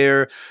top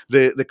hair,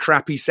 the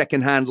crappy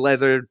secondhand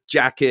leather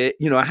jacket.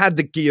 I had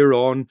the gear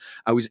on.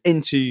 I was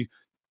into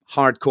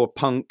hardcore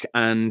punk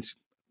and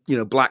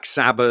Black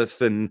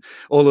Sabbath and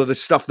all of the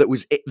stuff that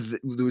was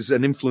there was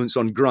an influence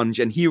on grunge.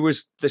 And here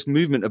was this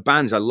movement of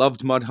bands. I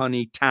loved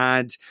Mudhoney,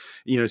 Tad,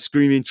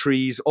 Screaming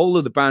Trees, all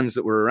of the bands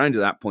that were around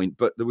at that point.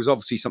 But there was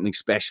obviously something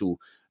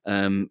special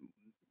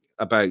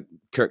about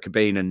Kurt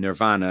Cobain and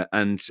Nirvana,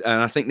 and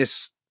I think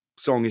this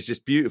song is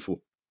just beautiful.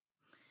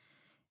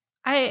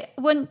 I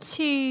want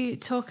to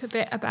talk a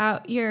bit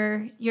about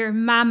your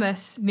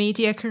mammoth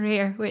media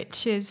career,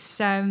 which is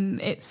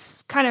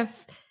it's kind of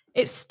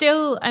It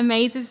still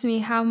amazes me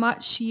how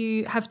much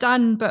you have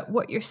done, but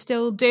what you're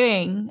still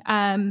doing.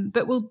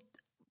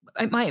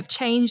 It might have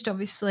changed,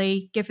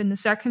 obviously, given the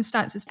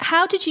circumstances.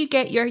 How did you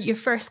get your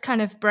first kind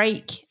of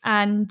break?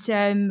 And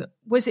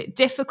was it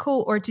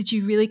difficult, or did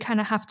you really kind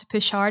of have to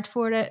push hard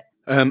for it?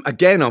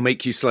 Again, I'll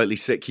make you slightly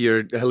sick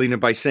here, Helena,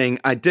 by saying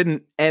I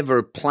didn't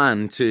ever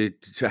plan to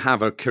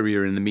have a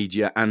career in the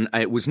media, and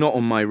it was not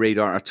on my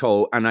radar at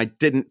all. And I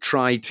didn't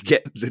try to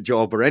get the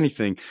job or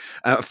anything.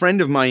 A friend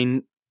of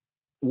mine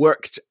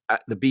worked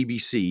at the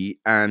BBC,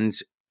 and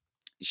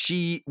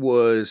she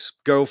was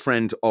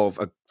girlfriend of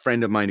a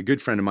friend of mine, a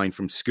good friend of mine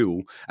from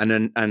school,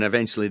 and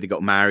eventually they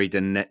got married,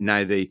 and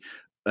now they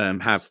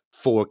have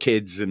 4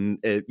 kids, and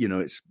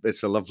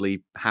it's a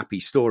lovely,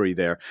 happy story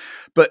there.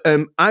 But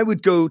I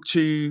would go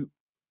to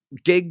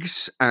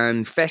gigs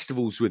and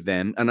festivals with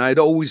them, and I'd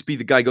always be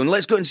the guy going,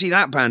 let's go and see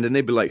that band, and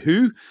they'd be like,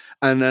 who?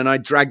 And then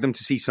I'd drag them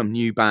to see some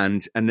new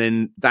band, and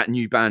then that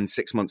new band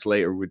 6 months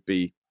later would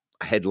be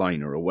a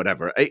headliner or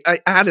whatever. I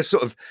had a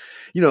sort of,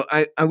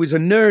 I was a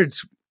nerd,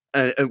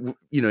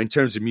 in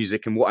terms of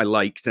music and what I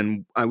liked,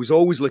 and I was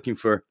always looking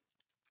for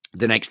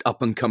the next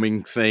up and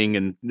coming thing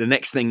and the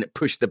next thing that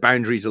pushed the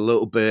boundaries a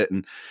little bit,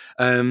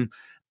 so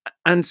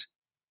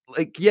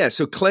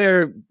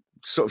Claire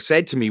sort of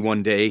said to me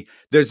one day,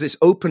 there's this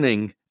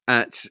opening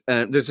at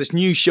there's this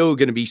new show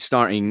going to be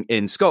starting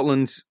in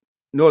Scotland,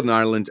 Northern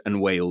Ireland and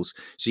Wales.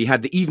 So you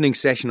had the evening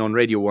session on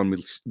Radio 1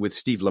 with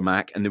Steve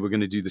Lamacq, and they were going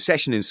to do the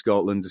session in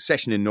Scotland, the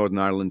session in Northern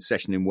Ireland,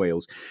 session in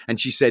Wales. And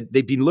she said,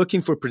 they've been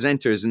looking for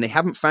presenters and they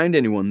haven't found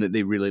anyone that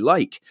they really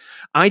like.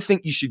 I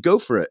think you should go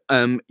for it.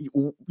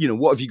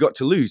 What have you got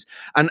to lose?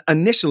 And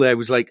initially I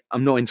was like,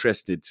 I'm not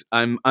interested.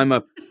 I'm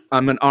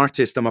an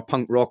artist. I'm a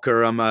punk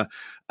rocker. I'm a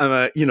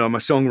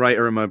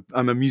songwriter.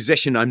 I'm a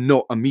musician. I'm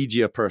not a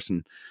media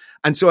person.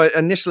 And so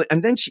and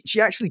then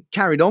she actually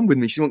carried on with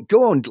me. She went,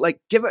 go on,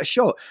 like, give it a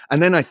shot.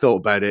 And then I thought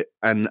about it,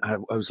 and I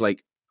was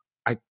like,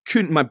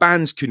 my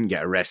bands couldn't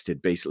get arrested,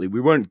 basically.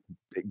 We weren't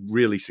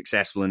really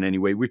successful in any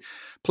way. We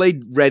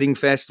played Reading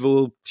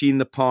Festival, Tea in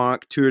the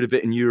Park, toured a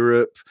bit in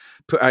Europe,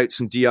 put out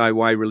some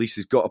DIY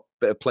releases, got a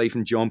bit of play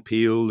from John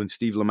Peel and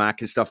Steve Lamacq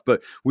and stuff,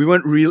 but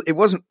it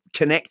wasn't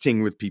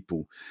connecting with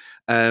people.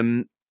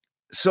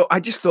 So I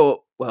just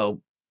thought,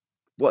 well,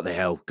 what the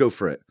hell, go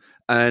for it.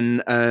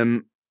 And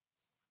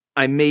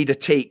I made a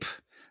tape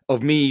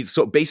of me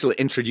sort of basically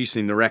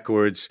introducing the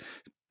records,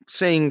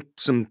 saying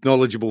some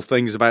knowledgeable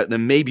things about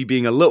them, maybe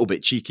being a little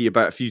bit cheeky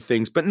about a few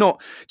things, but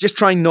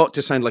trying not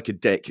to sound like a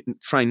dick,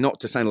 trying not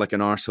to sound like an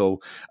arsehole.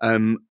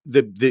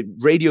 The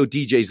radio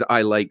DJs that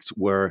I liked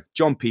were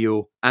John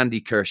Peel,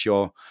 Andy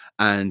Kershaw,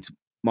 and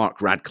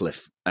Mark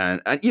Radcliffe,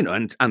 and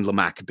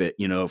Lamacq a bit,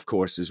 of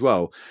course, as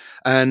well.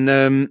 And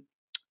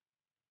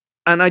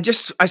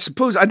I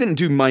suppose I didn't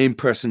do my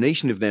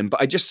impersonation of them,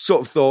 but I just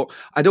sort of thought,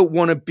 I don't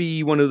want to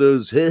be one of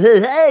those,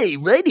 hey,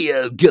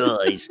 radio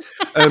guys.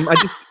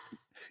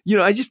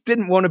 I just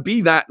didn't want to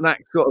be that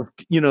sort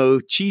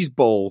of, cheese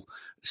ball.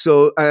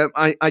 So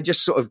I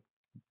just sort of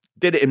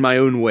did it in my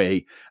own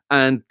way.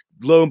 And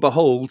lo and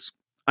behold,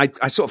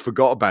 I sort of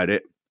forgot about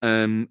it.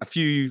 A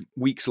few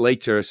weeks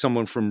later,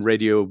 someone from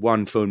Radio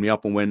 1 phoned me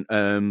up and went,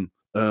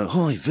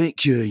 hi,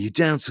 Vic, you're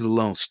down to the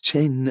last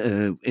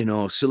 10 in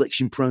our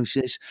selection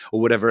process or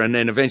whatever. And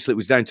then eventually it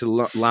was down to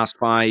the last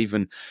 5.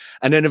 And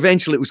then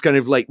eventually it was kind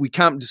of like, we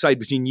can't decide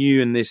between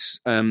you and this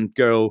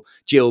girl,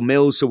 Jill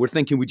Mills. So we're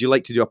thinking, would you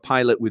like to do a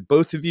pilot with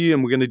both of you?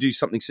 And we're going to do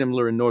something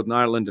similar in Northern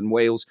Ireland and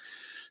Wales.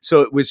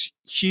 So it was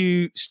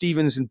Hugh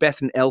Stevens and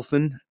Bethan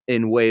Elfyn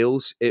in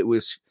Wales. It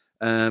was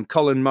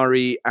Colin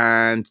Murray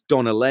and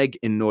Donna Legg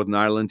in Northern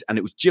Ireland, and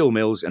it was Jill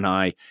Mills and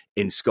I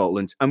in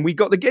Scotland. And we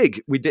got the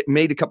gig. We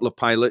made a couple of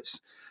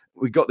pilots.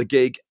 We got the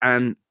gig,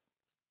 and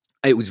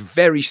it was a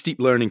very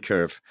steep learning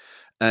curve.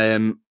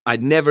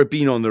 I'd never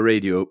been on the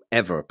radio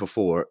ever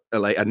before.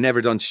 Like, I'd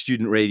never done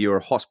student radio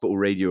or hospital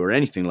radio or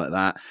anything like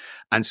that.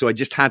 And so I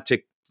just had to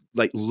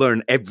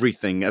learn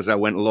everything as I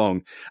went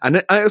along.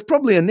 And I was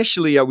probably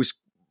initially, I was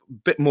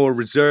bit more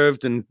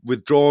reserved and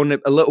withdrawn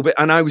a little bit,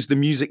 and I was the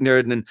music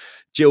nerd, and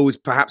Jill was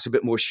perhaps a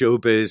bit more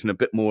showbiz and a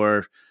bit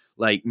more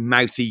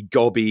mouthy,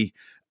 gobby,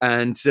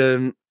 and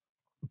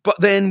but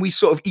then we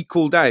sort of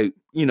equaled out.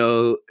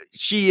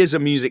 She is a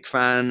music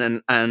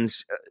fan, and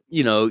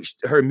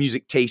her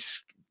music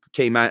tastes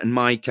came out, and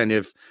my kind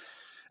of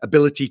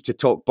ability to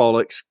talk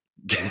bollocks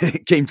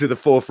came to the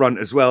forefront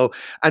as well.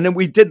 And then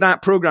we did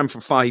that program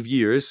for 5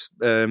 years.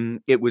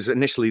 It was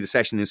initially the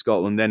session in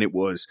Scotland, then it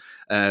was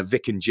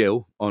Vic and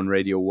Jill on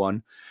Radio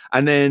 1.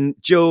 And then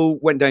Jill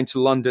went down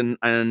to London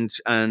and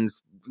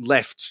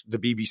left the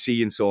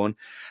BBC and so on.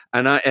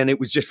 And it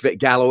was just Vic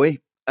Galloway.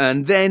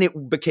 And then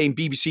it became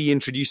BBC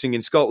Introducing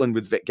in Scotland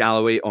with Vic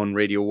Galloway on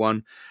Radio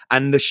 1.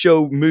 And the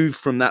show moved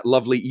from that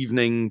lovely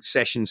evening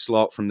session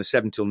slot from the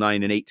 7 till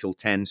 9 and 8 till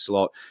 10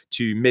 slot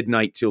to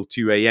midnight till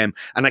 2 a.m.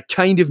 And I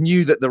kind of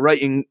knew that the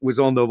writing was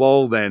on the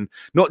wall then,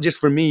 not just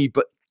for me,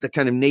 but the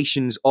kind of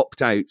nation's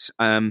opt-outs.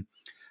 Ali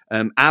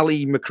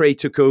McRae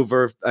took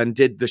over and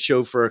did the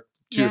show for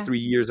 2 or 3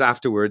 years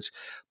afterwards.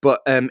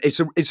 But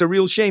it's a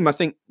real shame. I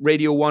think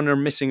Radio 1 are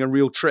missing a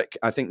real trick.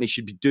 I think they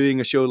should be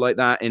doing a show like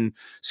that in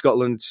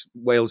Scotland,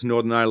 Wales,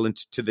 Northern Ireland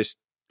to this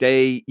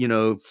day,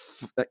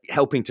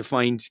 helping to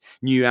find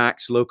new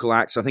acts, local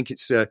acts. I think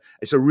it's a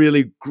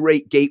really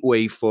great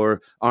gateway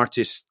for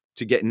artists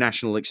to get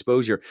national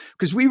exposure,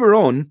 because we were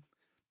on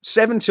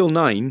 7 till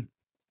 9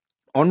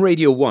 on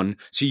Radio 1.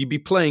 So you'd be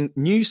playing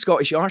new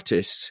Scottish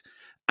artists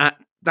at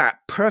that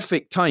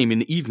perfect time in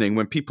the evening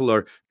when people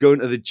are going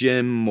to the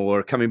gym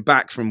or coming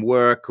back from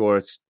work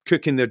or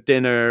cooking their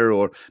dinner,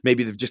 or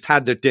maybe they've just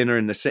had their dinner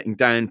and they're sitting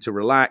down to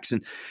relax.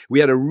 And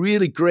we had a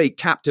really great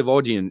captive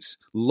audience,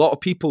 a lot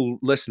of people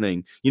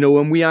listening.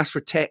 When we asked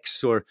for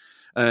texts or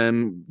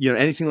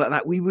anything like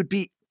that, we would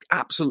be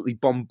absolutely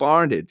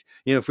bombarded.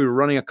 If we were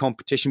running a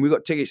competition, we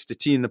got tickets to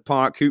Tea in the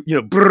Park,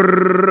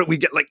 we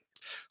get like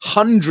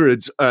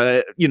hundreds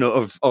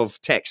of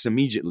texts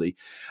immediately,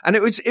 and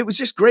it was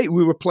just great.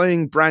 We were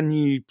playing brand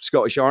new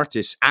Scottish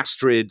artists,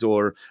 Astrid,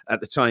 or at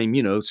the time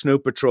Snow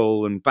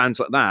Patrol and bands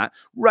like that,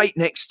 right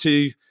next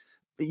to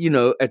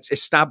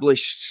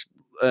established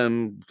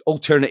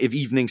alternative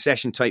evening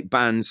session type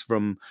bands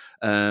from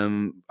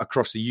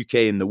across the UK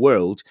and the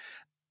world.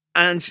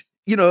 And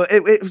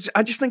it was,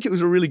 I just think it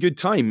was a really good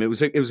time. It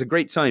was a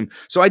great time.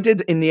 So I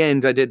did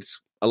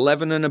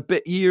 11 and a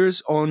bit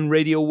years on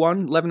Radio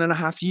 1, 11 and a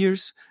half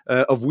years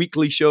of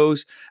weekly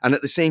shows. And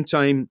at the same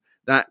time,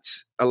 that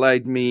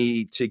allowed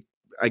me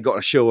I got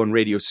a show on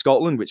Radio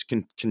Scotland, which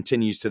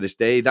continues to this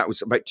day. That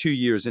was about 2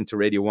 years into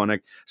Radio 1. I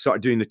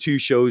started doing the 2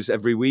 shows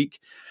every week.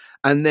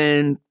 And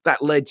then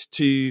that led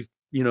to,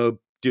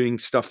 doing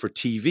stuff for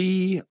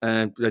TV.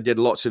 I did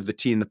lots of the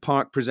Tea in the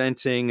Park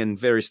presenting and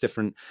various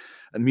different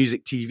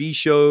music TV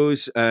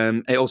shows.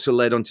 It also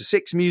led on to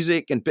Six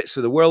Music and Bits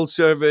for the World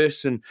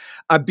Service. And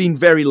I've been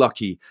very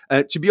lucky.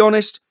 To be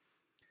honest,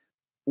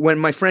 when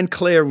my friend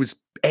Claire was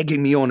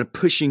egging me on and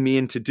pushing me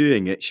into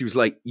doing it, she was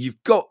like,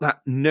 you've got that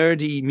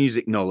nerdy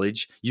music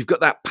knowledge, you've got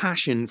that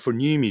passion for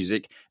new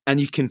music,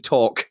 and you can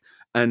talk.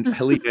 And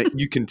Helena,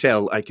 you can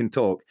tell I can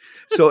talk.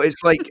 So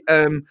it's like,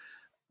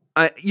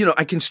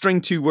 I can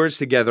string 2 words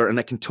together and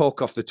I can talk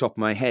off the top of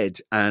my head.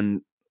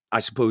 And I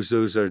suppose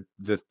those are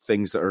the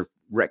things that are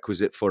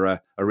requisite for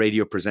a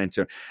radio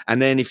presenter.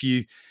 And then if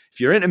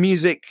you're into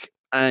music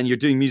and you're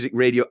doing music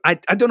radio, I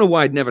don't know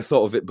why I'd never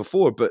thought of it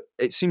before, but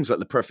it seems like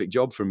the perfect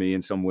job for me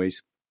in some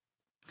ways.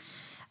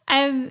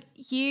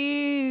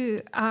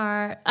 You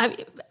are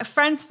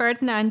Franz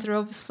Ferdinand are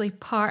obviously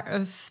part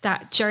of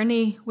that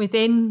journey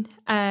within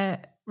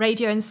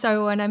radio and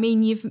so on. I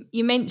mean,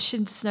 you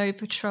mentioned Snow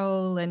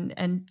Patrol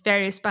and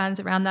various bands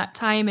around that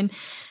time, and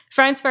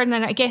Franz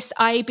Ferdinand, I guess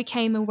I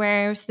became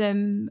aware of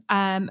them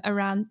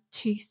around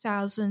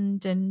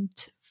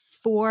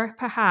 2004,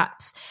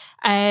 perhaps.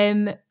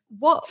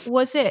 What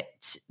was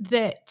it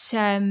that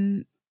I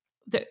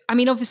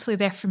mean, obviously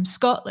they're from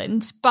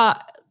Scotland,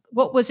 but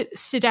what was it that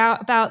stood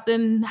out about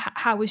them?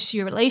 How was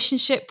your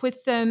relationship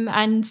with them?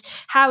 And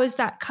how is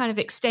that kind of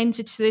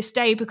extended to this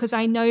day? Because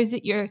I know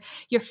that you're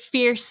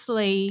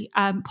fiercely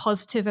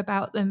positive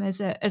about them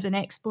as an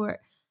export.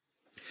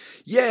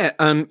 Yeah,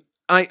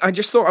 I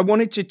just thought I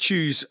wanted to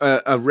choose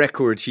a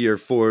record here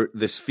for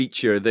this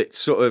feature that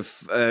sort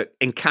of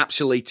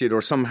encapsulated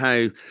or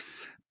somehow,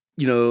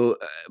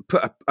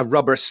 put a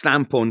rubber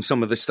stamp on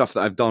some of the stuff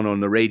that I've done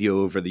on the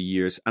radio over the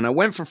years. And I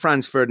went for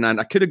Franz Ferdinand.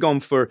 I could have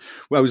gone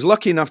I was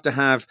lucky enough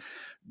to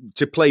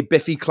play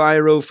Biffy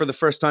Clyro for the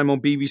first time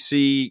on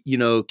BBC,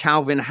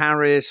 Calvin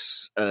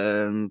Harris,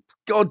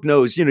 God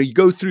knows, you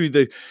go through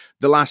the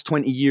last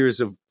 20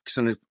 years of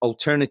sort of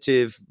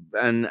alternative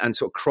and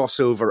sort of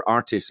crossover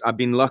artists. I've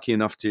been lucky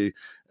enough to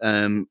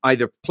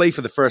either play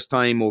for the first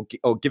time or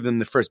give them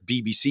the first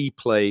BBC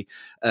play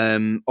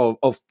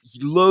of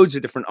loads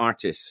of different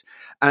artists.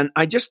 And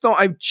I just thought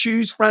I'd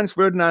choose Franz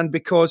Ferdinand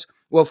because,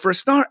 well, for a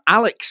start,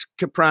 Alex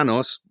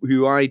Kapranos,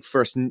 who I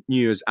first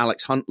knew as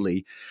Alex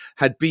Huntley,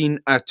 had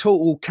been a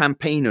total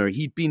campaigner.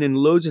 He'd been in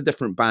loads of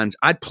different bands.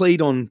 I'd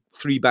played on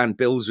 3-band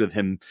bills with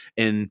him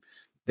in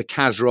the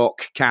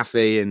Casrock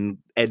Cafe in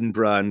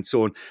Edinburgh and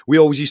so on. We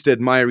always used to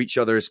admire each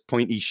other's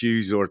pointy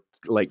shoes or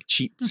like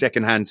cheap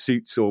secondhand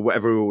suits or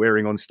whatever we were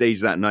wearing on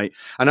stage that night.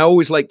 And I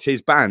always liked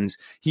his bands.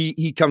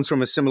 He comes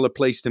from a similar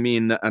place to me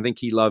in that I think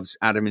he loves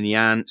Adam and the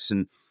Ants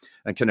and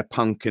kind of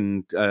punk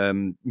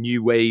and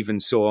new wave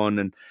and so on.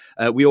 And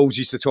we always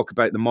used to talk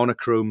about the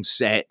Monochrome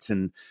set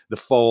and the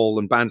Fall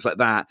and bands like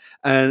that.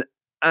 And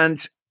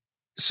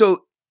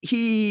so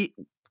he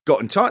got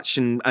in touch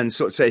and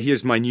sort of said,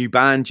 here's my new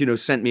band,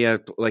 sent me a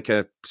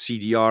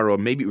CDR, or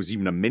maybe it was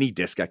even a mini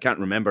disc. I can't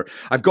remember.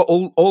 I've got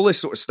all this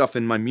sort of stuff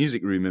in my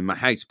music room in my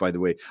house, by the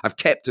way. I've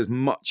kept as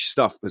much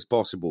stuff as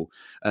possible.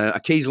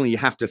 Occasionally you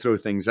have to throw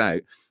things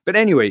out. But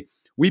anyway,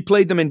 we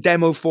played them in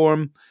demo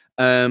form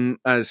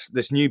as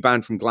this new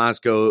band from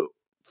Glasgow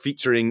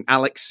featuring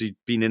Alex, who'd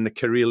been in the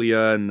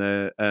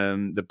Karelia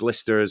and the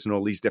Blisters and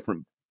all these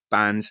different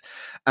bands.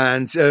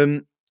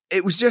 And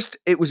it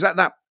was at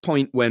that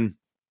point when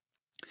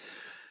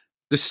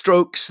the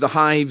Strokes, the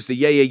Hives, the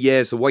Yeah Yeah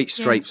Yeahs, the White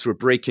Stripes were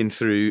breaking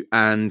through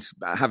and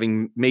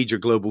having major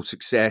global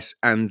success,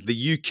 and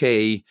the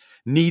UK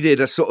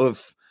needed a sort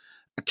of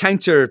a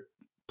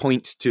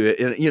counterpoint to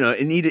it. You know,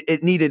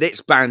 it needed its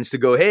bands to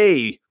go,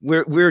 hey,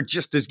 we're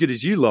just as good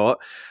as you lot,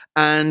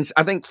 and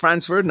I think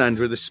Franz Ferdinand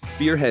were the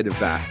spearhead of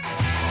that.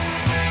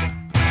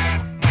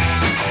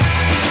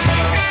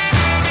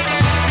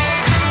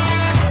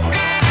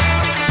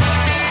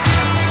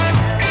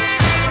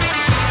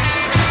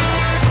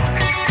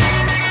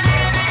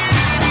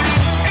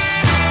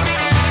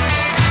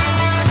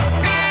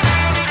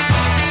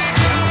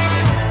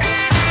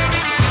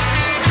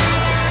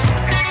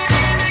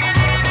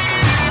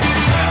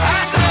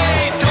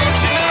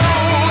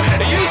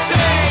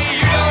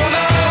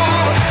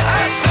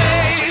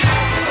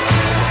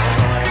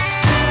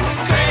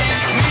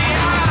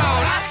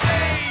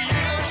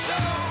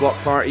 Block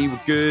Party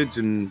were good,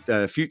 and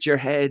Future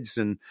Heads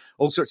and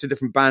all sorts of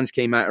different bands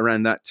came out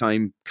around that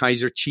time,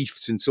 Kaiser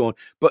Chiefs and so on.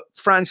 But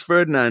Franz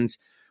Ferdinand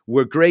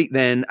were great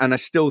then, and I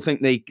still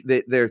think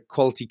their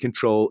quality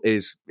control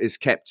is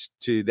kept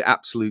to the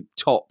absolute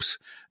tops.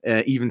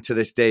 Even to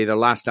this day, their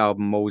last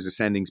album, Always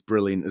Ascending, is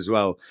brilliant as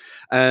well.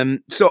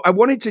 So I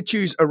wanted to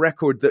choose a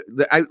record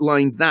that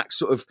outlined that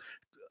sort of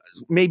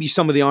maybe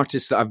some of the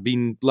artists that I've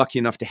been lucky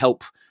enough to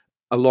help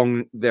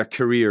along their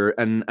career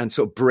and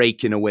sort of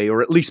break in a way,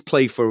 or at least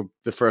play for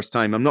the first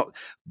time. I'm not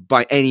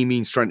by any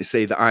means trying to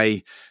say that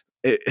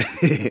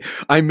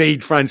I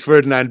made Franz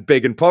Ferdinand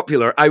big and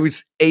popular. I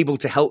was able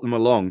to help them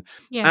along.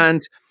 Yeah.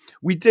 And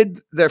we did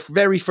their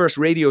very first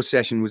radio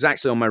session was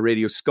actually on my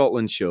Radio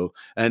Scotland show,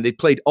 and they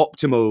played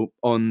Optimo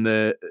on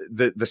the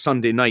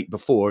Sunday night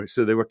before.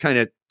 So they were kind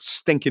of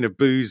stinking of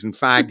booze and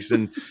fags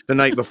and the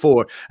night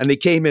before. And they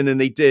came in and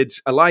they did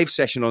a live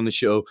session on the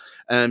show.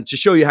 To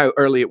show you how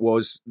early it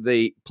was,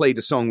 they played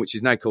a song which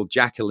is now called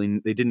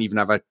Jacqueline. They didn't even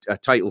have a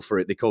title for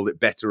it. They called it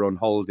Better on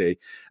Holiday.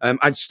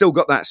 I've still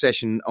got that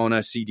session on a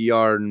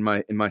CDR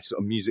in my sort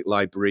of music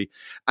library.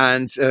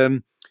 And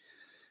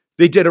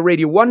they did a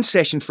Radio 1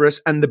 session for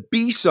us, and the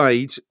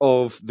B-side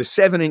of the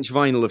 7-inch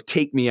vinyl of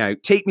Take Me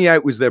Out. Take Me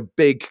Out was their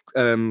big,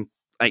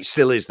 it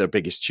still is their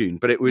biggest tune,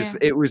 but it was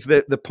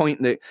the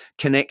point that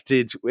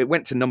connected. It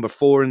went to number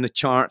 4 in the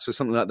charts or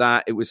something like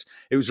that. It was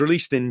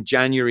released in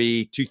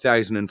January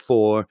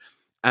 2004,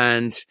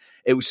 and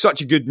it was such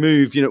a good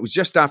move. You know, it was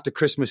just after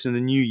Christmas and the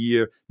New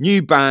Year.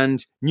 New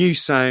band, new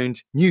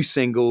sound, new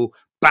single,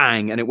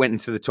 bang, and it went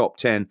into the top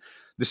 10.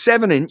 The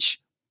 7-inch.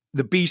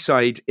 The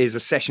B-side is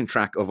a session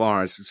track of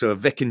ours, so a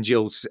Vic and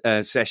Jill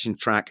session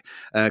track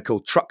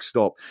called Truck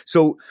Stop.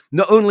 So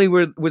not only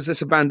was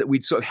this a band that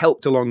we'd sort of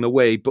helped along the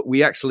way, but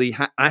we actually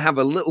I have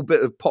a little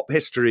bit of pop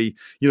history,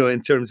 you know,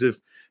 in terms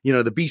of, you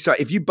know, the B-side.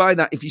 If you buy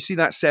that, if you see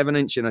that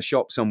 7-inch in a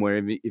shop somewhere,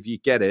 if you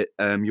get it,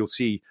 you'll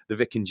see the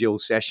Vic and Jill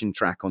session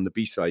track on the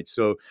B-side.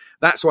 So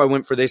that's why I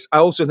went for this. I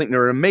also think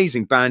they're an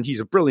amazing band. He's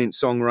a brilliant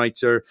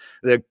songwriter.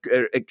 They're,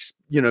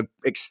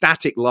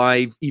 ecstatic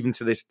live, even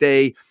to this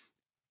day.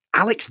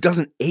 Alex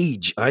doesn't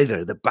age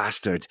either, the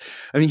bastard.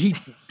 I mean,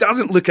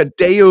 doesn't look a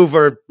day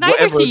over. Neither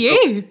whatever. Do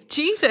you,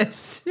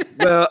 Jesus.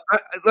 Well,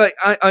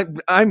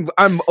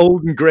 I'm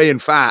old and grey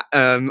and fat,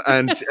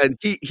 and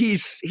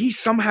he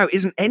somehow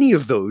isn't any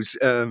of those.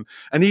 And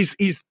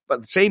he's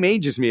about the same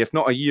age as me, if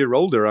not a year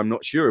older. I'm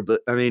not sure, but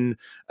I mean,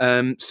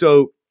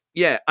 so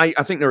yeah, I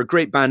think they're a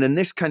great band, and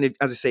this kind of,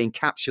 as I say,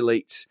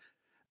 encapsulates.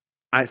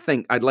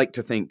 I'd like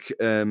to think,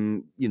 a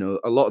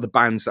lot of the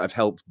bands that I've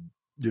helped,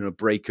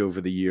 break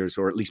over the years,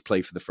 or at least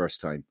play for the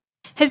first time.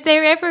 Has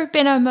there ever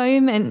been a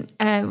moment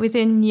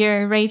within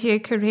your radio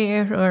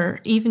career, or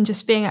even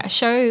just being at a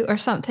show or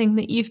something,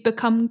 that you've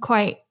become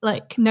quite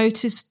like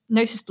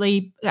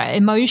noticeably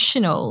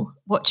emotional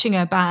watching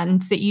a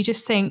band, that you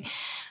just think,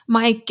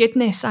 my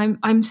goodness,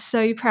 I'm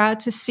so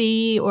proud to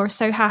see, or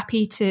so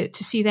happy to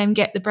see them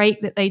get the break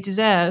that they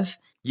deserve?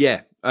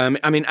 Yeah,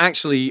 I mean,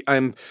 actually,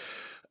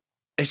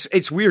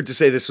 it's weird to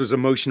say this was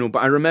emotional,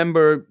 but I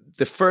remember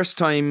the first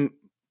time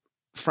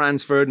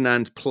Franz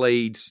Ferdinand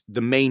played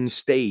the main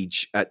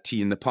stage at Tea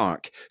in the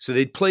Park. So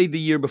they'd played the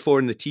year before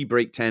in the Tea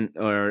Break tent,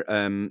 or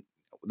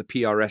the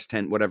PRS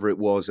tent, whatever it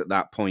was at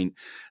that point,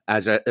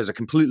 as a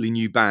completely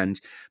new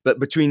band. But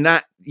between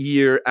that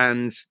year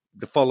and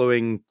the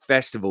following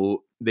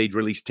festival, they'd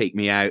released Take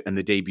Me Out and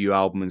the debut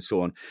album and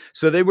so on.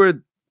 So they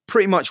were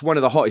pretty much one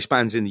of the hottest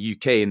bands in the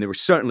UK, and they were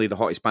certainly the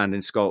hottest band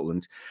in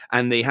Scotland.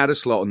 And they had a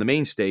slot on the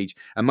main stage.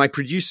 And my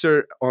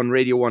producer on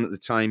Radio 1 at the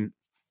time,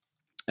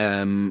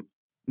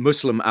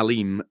 Muslim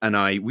Alim,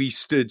 and we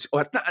stood,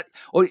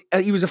 or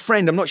he was a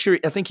friend, I'm not sure,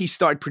 I think he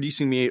started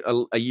producing me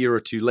a year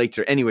or two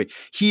later. Anyway,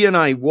 he and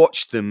I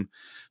watched them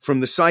from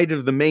the side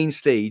of the main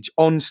stage,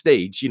 on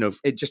stage,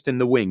 just in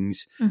the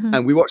wings, mm-hmm.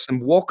 and we watched them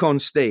walk on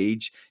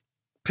stage,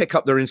 pick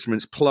up their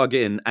instruments, plug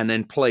in, and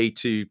then play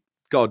to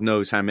God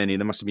knows how many.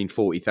 There must have been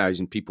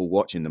 40,000 people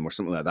watching them or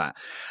something like that.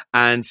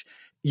 And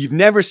you've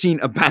never seen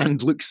a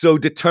band look so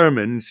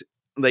determined.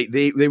 Like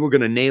they were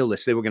going to nail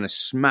this, they were going to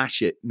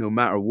smash it no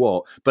matter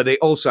what. But they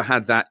also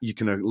had that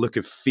look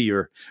of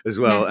fear as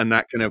well, yeah. And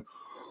that kind of,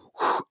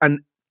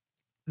 and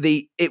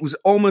it was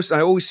almost,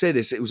 I always say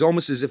this, it was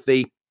almost as if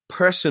they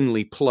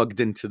personally plugged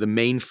into the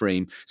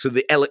mainframe, so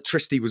the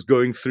electricity was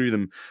going through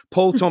them.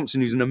 Paul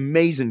Thompson, who's an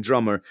amazing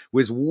drummer,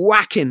 was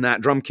whacking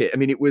that drum kit. I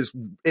mean, it was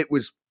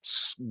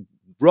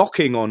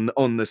rocking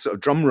on the sort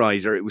of drum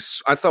riser. It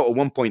was, I thought at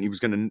one point he was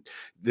going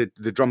to,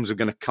 the drums were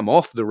going to come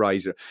off the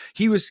riser.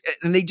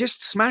 And they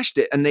just smashed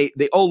it, and they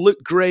all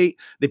looked great.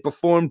 They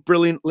performed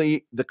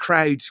brilliantly. The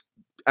crowd,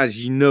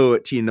 as you know,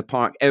 at Tea in the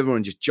Park,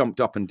 everyone just jumped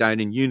up and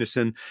down in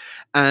unison,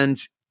 and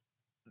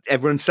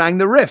everyone sang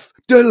the riff.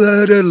 I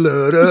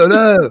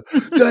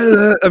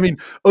mean,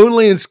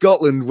 only in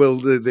Scotland will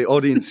the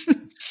audience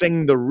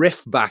sing the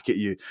riff back at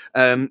you.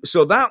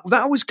 So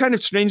that was kind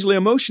of strangely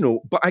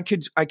emotional, but I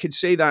could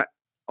say that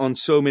on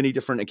so many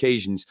different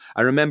occasions.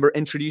 I remember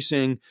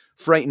introducing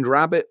Frightened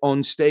Rabbit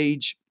on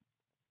stage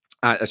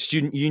at a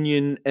student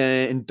union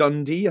in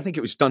Dundee. I think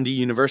it was Dundee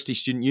University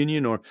Student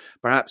Union, or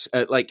perhaps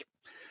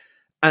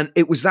and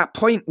it was that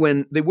point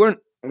when they weren't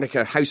like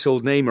a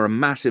household name or a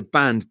massive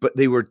band, but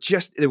they were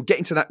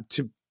getting to that,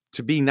 to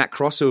being that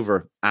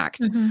crossover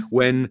act,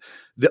 when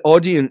the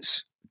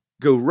audience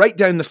go right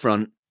down the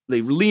front,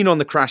 they lean on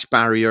the crash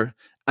barrier,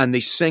 and they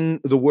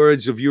sing the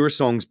words of your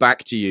songs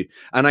back to you.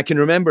 And I can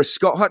remember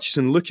Scott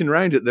Hutchison looking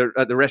around at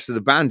the rest of the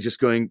band, just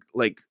going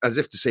like, as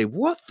if to say,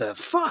 what the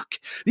fuck?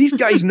 These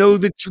guys know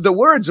the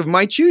words of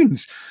my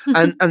tunes.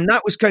 And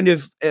that was kind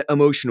of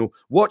emotional.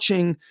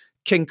 Watching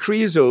King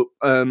Creosote,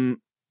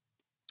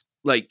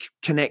 like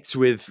connect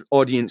with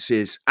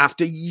audiences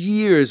after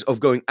years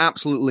of going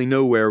absolutely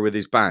nowhere with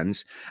his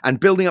bands and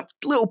building up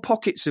little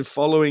pockets of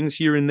followings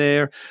here and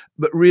there,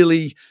 but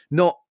really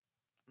not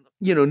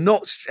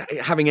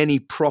having any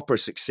proper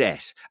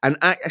success, and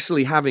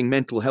actually having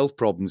mental health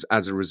problems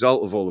as a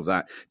result of all of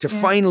that, to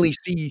finally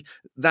see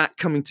that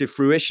coming to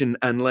fruition,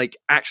 and like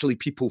actually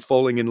people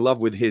falling in love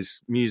with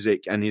his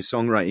music and his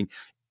songwriting,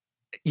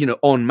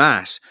 en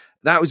masse.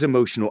 That was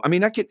emotional. I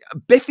mean,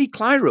 Biffy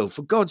Clyro,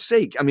 for God's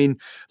sake. I mean,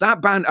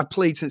 that band I've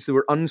played since they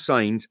were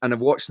unsigned, and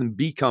I've watched them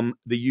become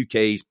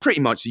pretty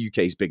much the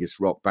UK's biggest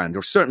rock band,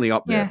 or certainly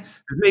up there.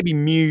 Maybe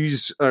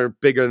Muse are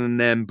bigger than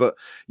them, but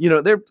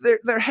they're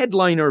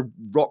headliner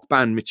rock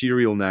band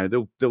material now.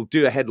 They'll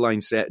do a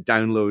headline set at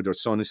Download or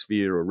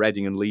Sonosphere or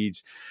Reading and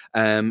Leeds,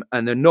 and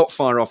they're not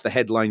far off the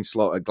headline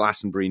slot at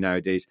Glastonbury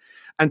nowadays.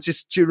 And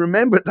just to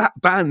remember that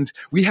band,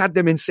 we had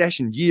them in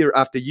session year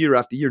after year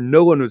after year.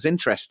 No one was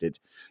interested,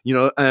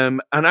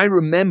 and I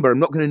remember, I'm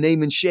not going to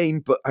name and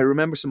shame, but I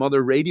remember some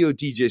other radio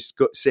DJs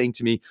saying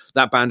to me,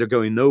 that band are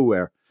going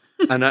nowhere.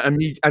 and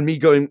me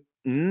going,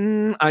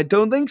 I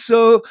don't think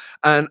so.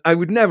 And I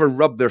would never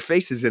rub their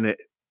faces in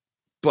it,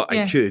 but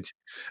I could.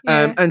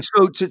 And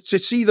so to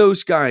see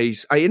those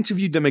guys, I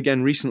interviewed them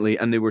again recently,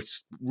 and they were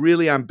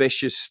really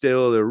ambitious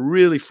still. They're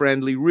really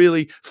friendly,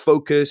 really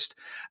focused.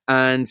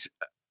 And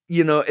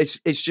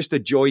it's just a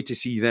joy to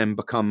see them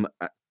become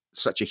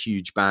such a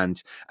huge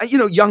band. And,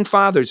 Young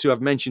Fathers, who I've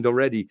mentioned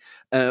already,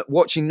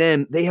 watching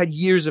them, they had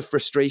years of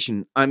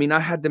frustration. I mean, I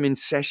had them in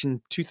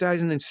session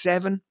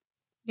 2007.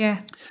 Yeah.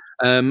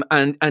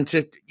 And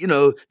to,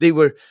 they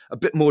were a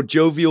bit more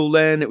jovial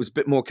then. It was a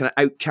bit more kind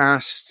of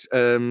Outcast,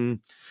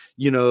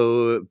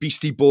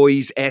 Beastie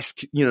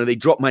Boys-esque, they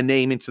dropped my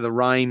name into the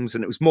rhymes,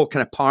 and it was more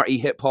kind of party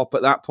hip hop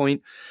at that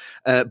point.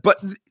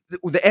 But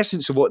the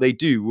essence of what they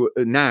do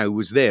now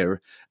was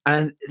there,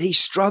 and they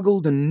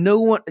struggled, and no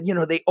one,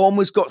 they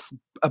almost got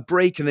a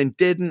break and then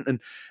didn't.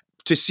 And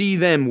to see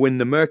them win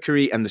the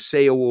Mercury and the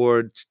Say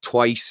Awards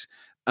twice,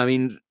 I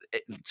mean,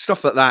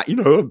 stuff like that,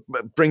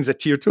 brings a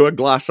tear to a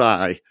glass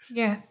eye.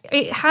 Yeah,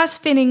 it has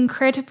been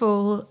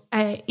incredible,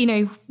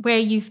 where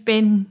you've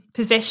been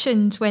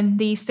positioned when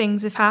these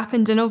things have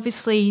happened, and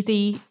obviously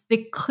the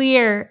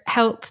clear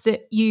help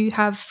that you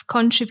have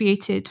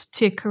contributed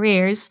to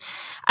careers.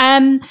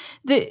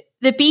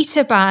 The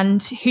Beta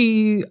Band,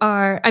 who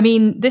are,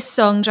 this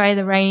song "Dry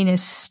the Rain"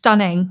 is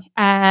stunning,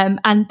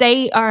 and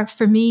they are,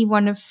 for me,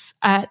 one of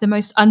the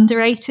most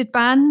underrated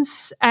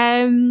bands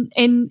in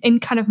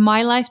kind of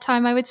my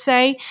lifetime, I would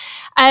say.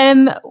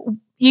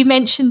 You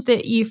mentioned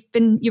that you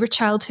were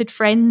childhood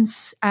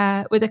friends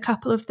with a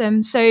couple of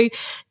them. So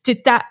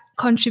did that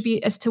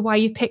contribute as to why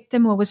you picked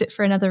them, or was it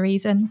for another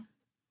reason?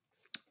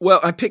 Well,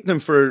 I picked them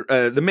for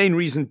the main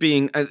reason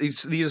being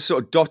these are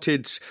sort of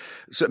dotted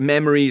sort of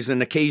memories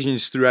and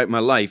occasions throughout my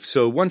life.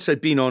 So once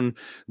I'd been on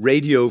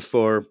radio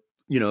for,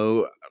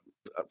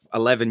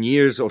 11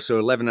 years or so,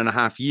 11 and a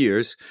half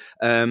years,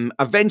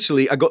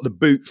 eventually I got the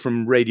boot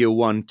from Radio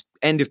 1,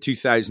 end of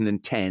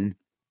 2010.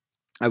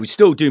 I was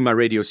still doing my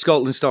Radio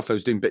Scotland stuff. I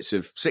was doing bits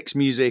of Six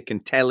Music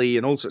and telly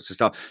and all sorts of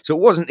stuff. So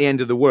it wasn't the end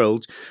of the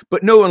world.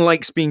 But no one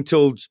likes being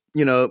told,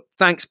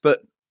 thanks, but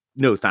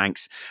no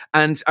thanks.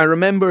 And I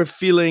remember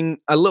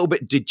feeling a little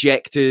bit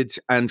dejected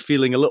and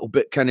feeling a little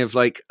bit kind of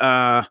like,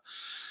 what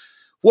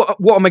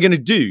am I going to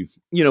do?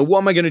 What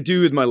am I going to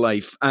do with my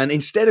life? And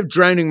instead of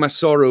drowning my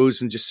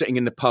sorrows and just sitting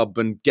in the pub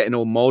and getting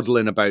all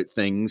maudlin about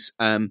things,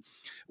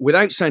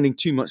 without sounding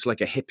too much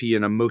like a hippie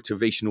and a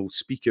motivational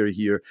speaker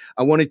here,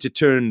 I wanted to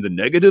turn the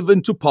negative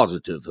into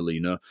positive,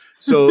 Helena.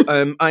 So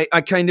I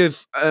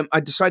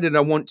decided I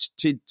want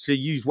to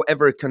use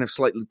whatever kind of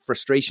slight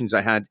frustrations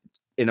I had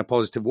in a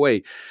positive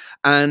way.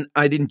 And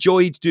I'd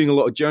enjoyed doing a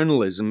lot of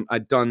journalism.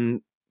 I'd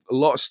done a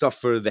lot of stuff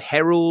for the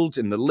Herald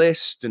and the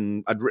List,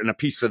 and I'd written a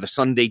piece for the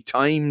Sunday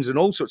Times and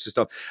all sorts of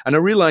stuff. And I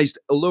realized,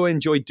 although I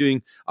enjoyed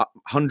doing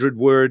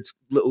 100-word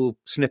little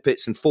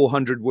snippets and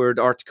 400-word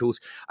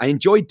articles, I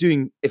enjoyed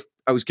doing, if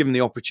I was given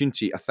the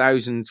opportunity,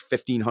 1,000,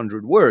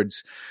 1,500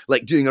 words,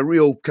 like doing a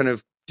real kind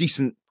of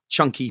decent,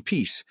 chunky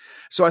piece.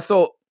 So I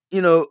thought,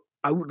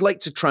 I would like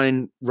to try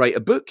and write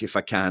a book if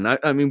I can.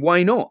 I mean,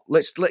 why not?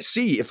 Let's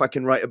see if I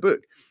can write a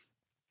book.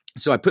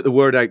 So I put the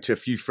word out to a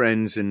few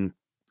friends in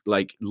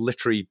like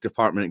literary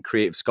department in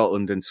Creative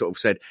Scotland and sort of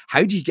said,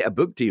 how do you get a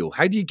book deal?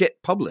 How do you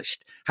get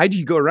published? How do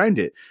you go around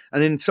it?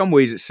 And in some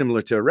ways it's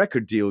similar to a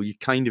record deal. You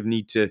kind of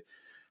need to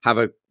have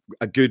a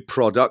good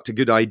product, a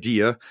good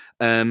idea,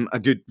 some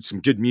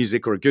good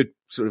music or a good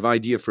sort of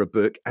idea for a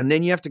book. And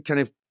then you have to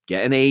kind of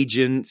get an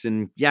agent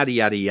and yada,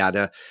 yada,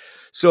 yada.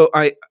 So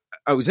I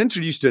was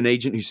introduced to an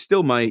agent who's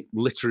still my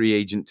literary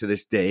agent to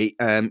this day.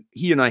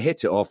 He and I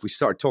hit it off. We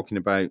started talking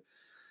about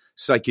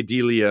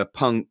psychedelia,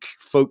 punk,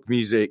 folk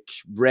music,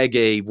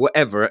 reggae,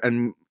 whatever.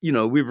 And,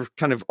 we were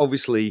kind of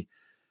obviously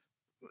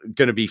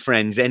going to be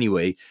friends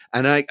anyway.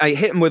 And I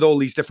hit him with all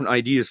these different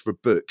ideas for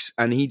books.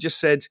 And he just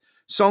said,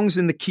 songs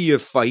in the key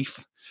of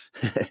Fife,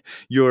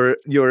 your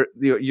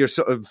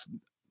sort of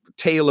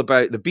tale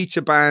about the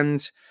Beta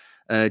Band,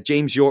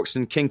 James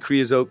Yorkston, King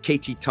Creosote,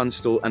 KT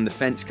Tunstall, and the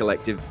Fence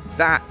Collective.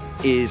 That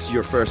is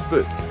your first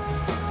book.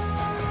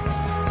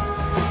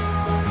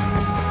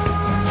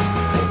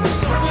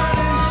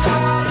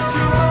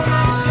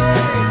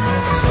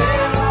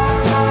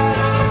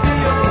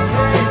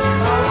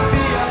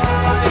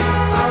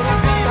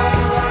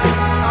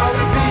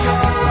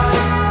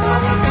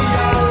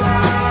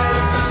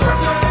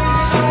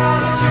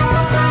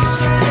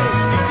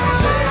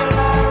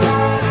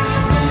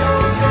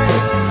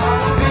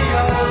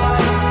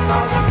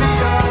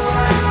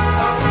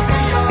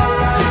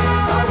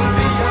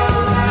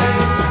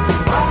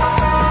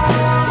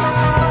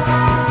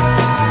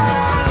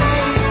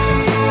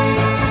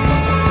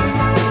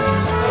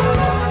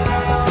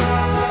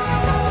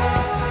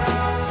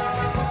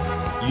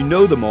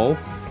 Know them all,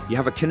 you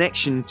have a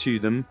connection to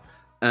them.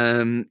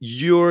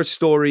 Your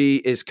story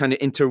is kind of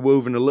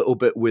interwoven a little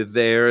bit with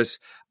theirs.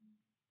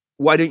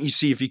 Why don't you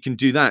see if you can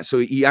do that? So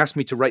he asked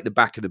me to write the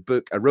back of the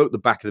book. I wrote the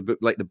back of the book,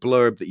 like the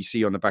blurb that you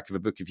see on the back of a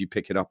book if you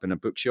pick it up in a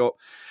bookshop.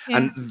 Yeah.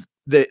 And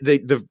the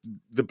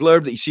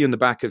blurb that you see on the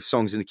back of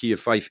Songs in the Key of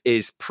Fife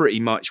is pretty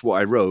much what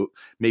I wrote,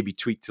 maybe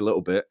tweaked a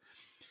little bit.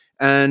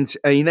 And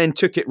he then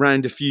took it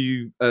round a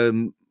few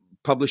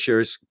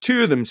publishers.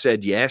 Two of them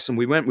said yes, and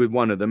we went with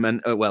one of them,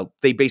 and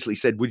they basically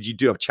said, would you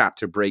do a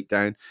chapter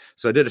breakdown?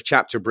 So I did a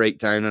chapter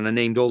breakdown, and I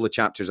named all the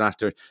chapters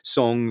after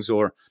songs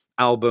or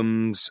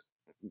albums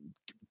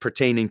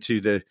pertaining to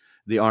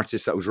the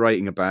artist that I was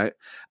writing about,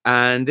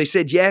 and they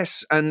said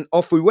yes, and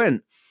off we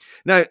went.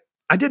 Now,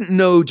 I didn't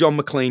know John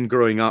McLean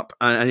growing up,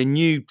 and I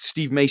knew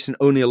Steve Mason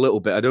only a little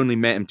bit. I'd only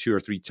met him 2 or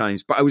 3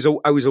 times, but I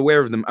was aware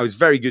of them. I was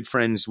very good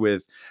friends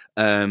with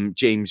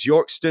James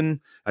Yorkston.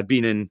 I'd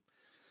been in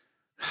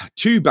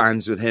 2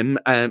 bands with him,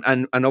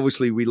 and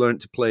obviously we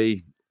learned to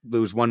play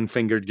those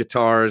one-fingered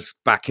guitars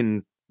back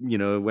in,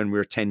 when we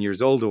were 10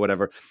 years old or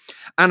whatever.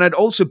 And I'd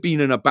also been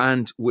in a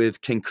band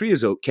with King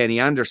Creosote, Kenny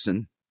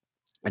Anderson,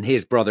 and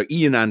his brother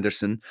Ian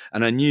Anderson,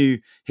 and I knew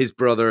his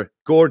brother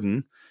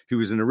Gordon, who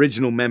was an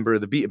original member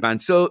of the Beta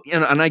Band. So,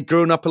 and I'd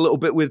grown up a little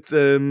bit with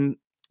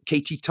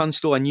KT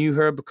Tunstall. I knew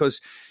her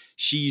because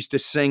she used to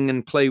sing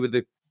and play with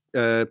the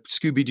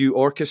Scooby-Doo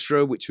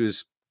Orchestra, which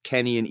was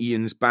Kenny and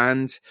Ian's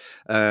band,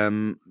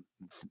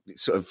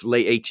 sort of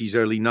late 80s,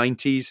 early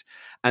 90s.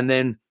 And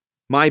then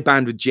my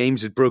band with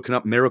James had broken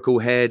up. Miracle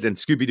Head and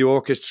Scooby-Doo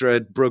Orchestra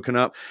had broken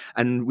up.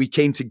 And we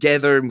came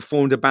together and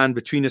formed a band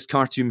between us,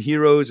 Cartoon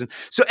Heroes. And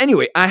so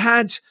anyway, I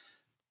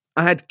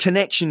had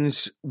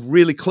connections,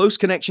 really close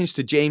connections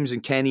to James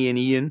and Kenny and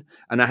Ian.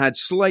 And I had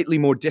slightly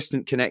more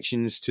distant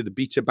connections to the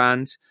Beta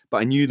Band, but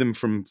I knew them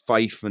from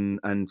Fife and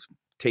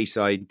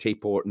Tayside,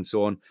 Tayport and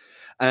so on.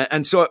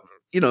 And so,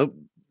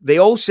 they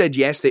all said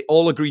yes. They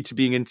all agreed to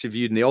being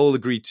interviewed, and they all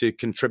agreed to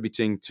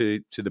contributing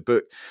to the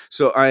book.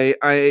 So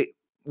I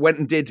went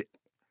and did,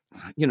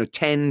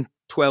 10,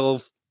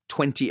 12,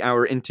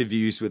 20-hour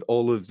interviews with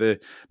all of the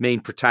main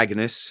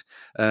protagonists.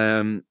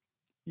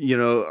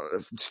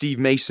 Steve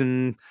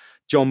Mason,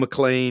 John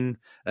McLean,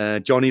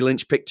 Johnny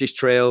Lynch Pictish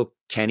Trail,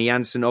 Kenny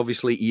Anderson,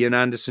 obviously, Ian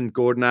Anderson,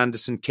 Gordon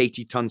Anderson,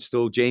 KT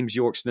Tunstall, James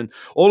Yorkston,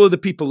 all of the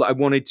people that I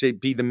wanted to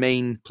be the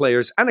main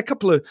players, and a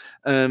couple of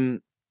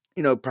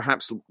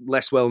perhaps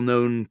less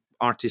well-known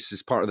artists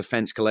as part of the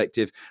Fence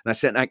Collective. And I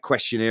sent out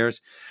questionnaires.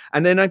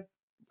 And then I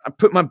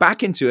put my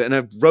back into it and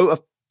I wrote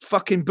a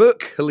fucking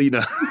book,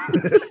 Helena.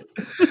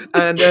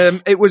 And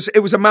it was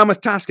a mammoth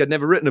task. I'd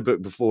never written a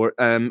book before.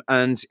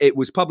 And it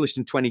was published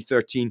in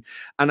 2013.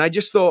 And I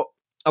just thought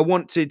I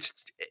wanted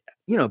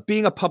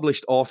being a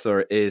published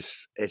author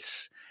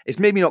it's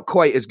maybe not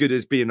quite as good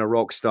as being a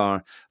rock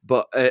star,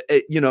 but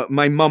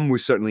my mum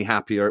was certainly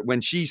happier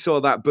when she saw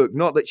that book.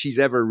 Not that she's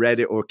ever read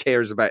it or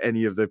cares about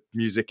any of the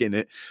music in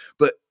it,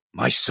 but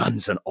my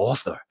son's an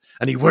author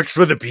and he works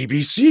for the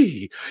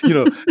BBC.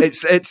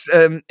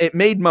 It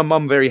made my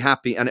mum very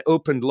happy, and it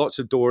opened lots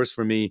of doors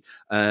for me.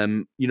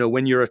 When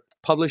you're a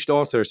published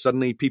author,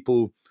 suddenly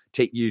people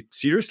take you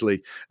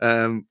seriously.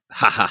 But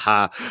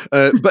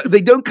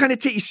they don't kind of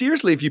take you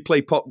seriously if you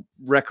play pop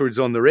records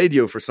on the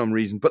radio for some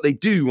reason, but they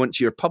do once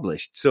you're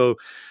published. So,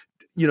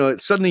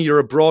 suddenly you're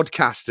a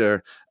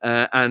broadcaster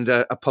and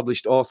a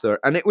published author.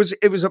 And it was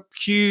a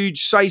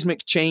huge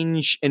seismic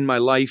change in my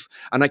life,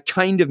 and I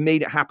kind of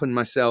made it happen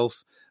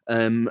myself.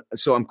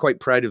 So I'm quite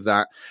proud of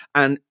that.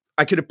 And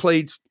I could have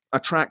played a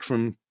track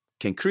from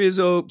King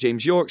Creosote,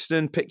 James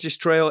Yorkston, Pictish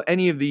Trail,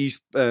 any of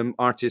these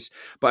artists,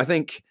 but I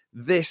think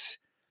this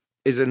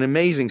is an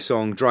amazing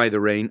song, Dry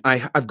the Rain.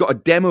 I've got a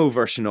demo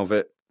version of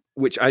it,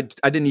 which I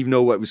didn't even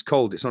know what it was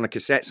called. It's on a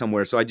cassette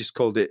somewhere, so I just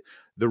called it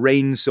the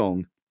Rain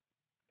Song.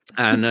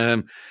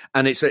 And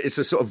it's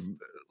a sort of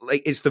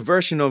like, it's the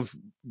version of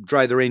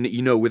Dry the Rain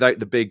that without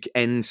the big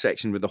end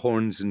section with the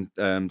horns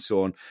and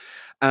so on.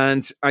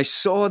 And I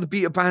saw the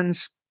Beta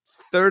Band's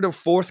third or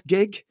fourth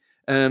gig.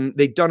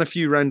 They'd done a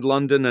few around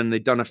London and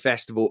they'd done a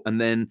festival.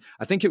 And then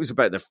I think it was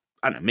about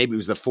maybe it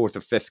was the fourth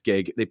or fifth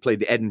gig. They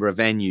played the Edinburgh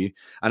venue.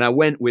 And I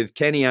went with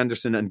Kenny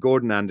Anderson and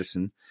Gordon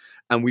Anderson,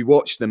 and we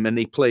watched them, and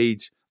they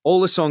played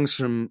all the songs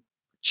from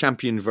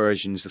Champion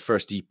Versions, the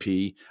first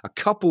EP, a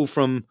couple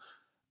from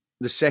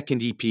the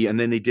second EP, and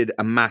then they did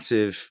a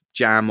massive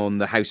jam on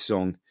the house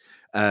song.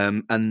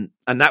 And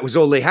that was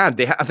all they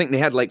had. I think they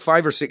had like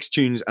 5 or 6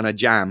 tunes and a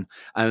jam.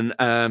 And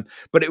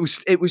but it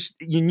was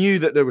you knew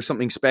that there was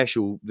something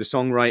special. The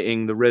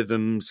songwriting, the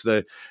rhythms,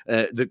 it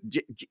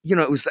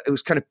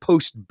was kind of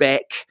post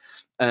Beck.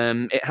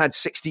 It had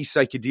 60s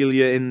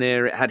psychedelia in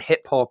there. It had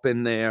hip hop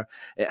in there.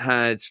 It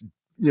had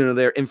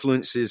their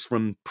influences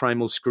from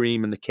Primal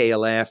Scream and the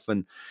KLF,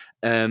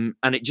 and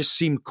it just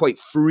seemed quite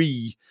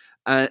free.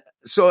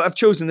 So I've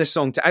chosen this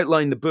song to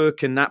outline the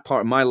book and that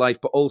part of my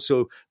life, but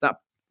also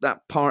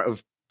that part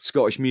of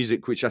Scottish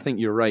music, which I think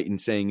you're right in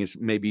saying is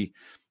maybe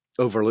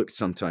overlooked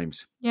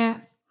sometimes. Yeah.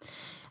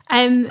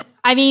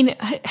 I mean,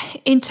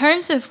 in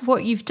terms of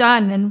what you've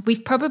done, and we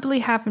probably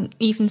haven't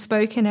even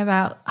spoken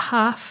about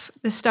half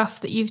the stuff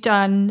that you've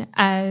done.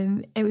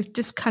 We've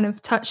just kind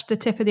of touched the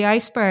tip of the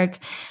iceberg.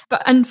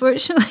 But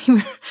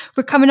unfortunately,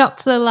 we're coming up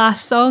to the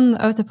last song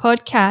of the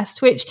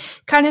podcast,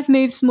 which kind of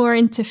moves more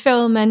into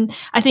film. And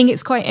I think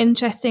it's quite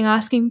interesting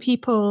asking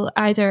people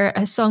either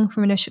a song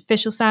from an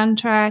official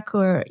soundtrack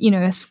or,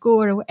 a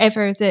score or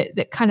whatever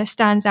that kind of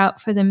stands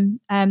out for them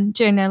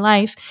during their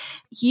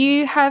life.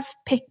 You have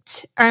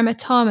picked Irma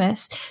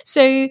Thomas.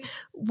 So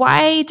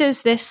why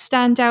does this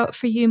stand out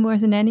for you more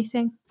than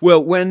anything?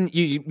 Well, when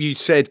you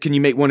said, can you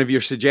make one of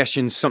your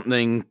suggestions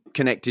something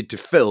connected to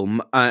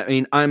film? I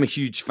mean, I'm a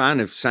huge fan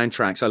of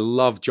soundtracks. I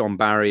love John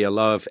Barry. I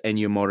love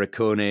Ennio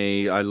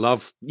Morricone. I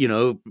love,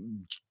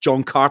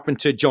 John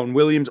Carpenter, John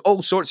Williams,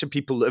 all sorts of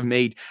people that have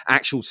made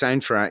actual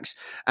soundtracks.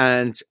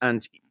 And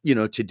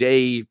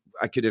today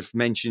I could have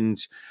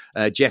mentioned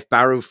Jeff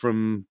Barrow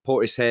from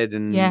Portishead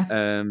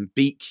and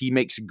Beak. He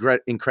makes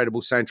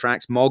incredible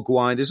soundtracks.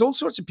 Mogwai. There's all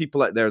sorts of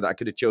people out there that I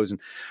could have chosen.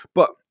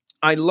 But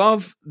I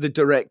love the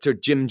director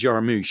Jim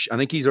Jarmusch. I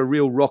think he's a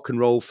real rock and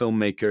roll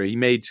filmmaker. He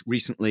made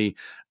recently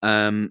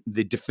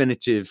the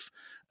definitive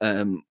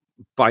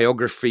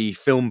biography,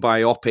 film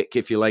biopic,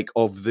 if you like,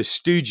 of the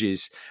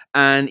Stooges.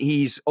 And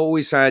he's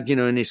always had,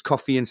 in his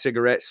Coffee and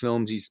Cigarettes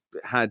films, he's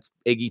had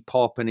Iggy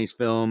Pop in his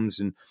films,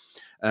 and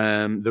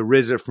the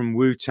RZA from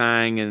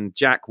Wu-Tang and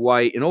Jack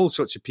White and all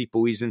sorts of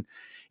people. He's in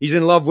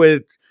love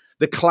with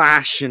The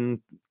Clash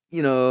and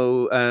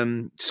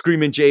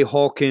Screaming Jay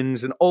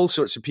Hawkins and all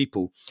sorts of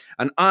people.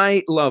 And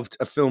I loved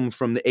a film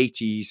from the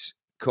 80s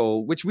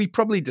which we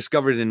probably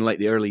discovered in like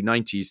the early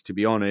 90s, to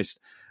be honest,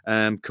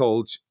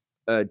 called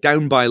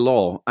Down by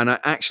Law. And I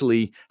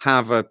actually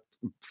have a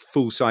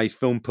full-size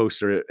film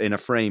poster in a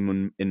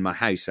frame in my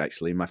house,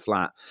 actually, in my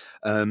flat.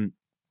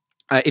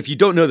 If you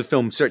don't know the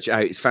film, search it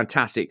out. It's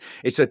fantastic.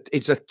 It's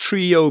a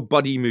trio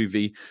buddy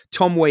movie.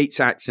 Tom Waits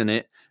acts in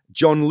it,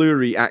 John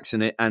Lurie acts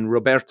in it, and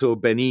Roberto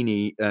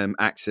Benigni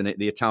acts in it,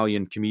 the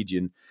Italian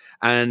comedian.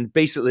 And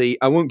basically,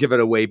 I won't give it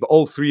away, but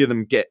all three of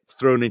them get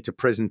thrown into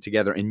prison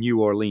together in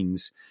New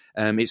Orleans.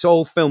 It's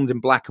all filmed in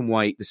black and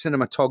white. The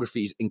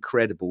cinematography is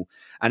incredible.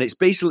 And it's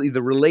basically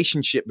the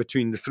relationship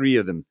between the three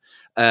of them.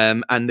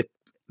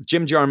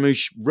 Jim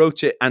Jarmusch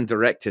wrote it and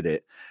directed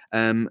it.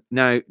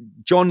 Now,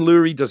 John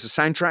Lurie does the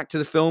soundtrack to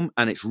the film,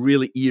 and it's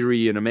really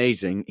eerie and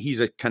amazing. He's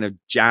a kind of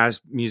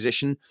jazz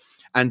musician.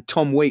 And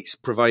Tom Waits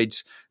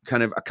provides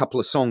kind of a couple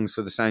of songs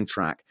for the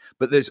soundtrack.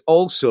 But there's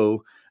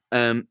also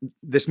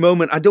this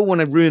moment, I don't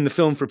want to ruin the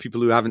film for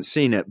people who haven't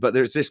seen it, but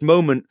there's this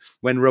moment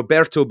when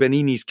Roberto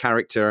Benigni's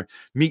character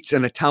meets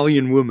an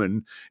Italian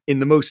woman in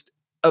the most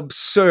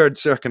absurd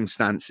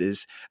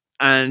circumstances,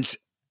 and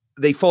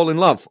they fall in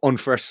love on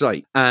first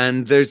sight.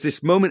 And there's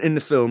this moment in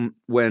the film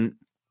when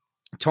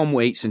Tom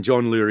Waits and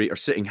John Lurie are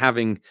sitting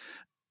having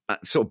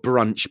sort of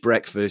brunch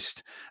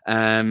breakfast,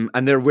 and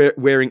they're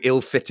wearing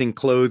ill-fitting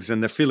clothes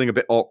and they're feeling a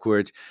bit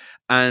awkward.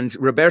 And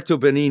Roberto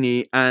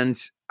Benigni, and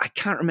I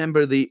can't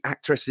remember the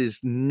actress's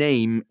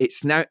name. I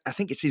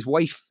think it's his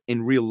wife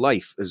in real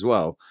life as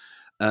well.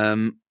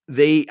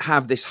 They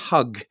have this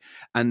hug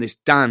and this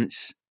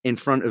dance in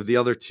front of the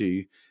other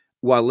two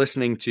while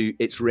listening to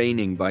It's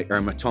Raining by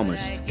Irma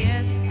Thomas. I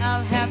guess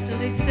I'll have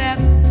to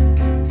accept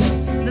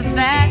the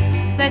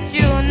fact that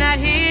you're not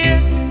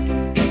here.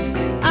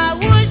 I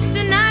wish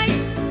the night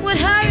would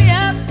hurry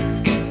up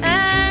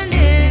and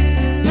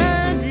end,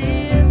 my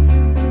dear.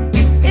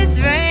 It's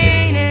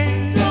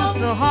raining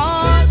so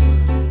hard,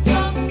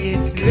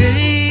 it's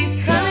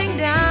really coming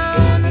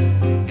down.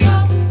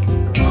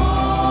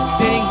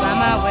 Sitting by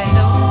my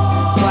window,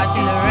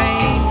 watching the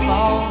rain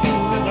fall to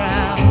the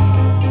ground.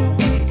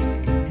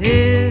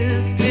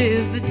 This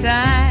is the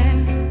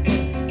time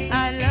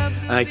I love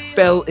to. I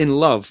fell in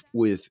love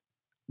with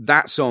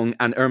that song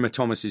and Irma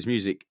Thomas's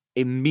music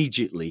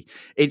immediately.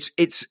 It's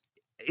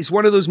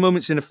one of those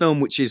moments in a film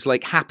which is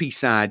like happy,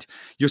 sad.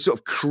 You're sort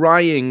of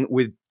crying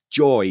with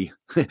joy.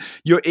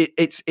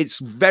 It's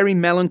very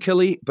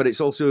melancholy, but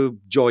it's also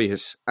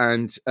joyous.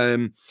 And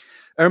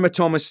Irma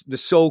Thomas, the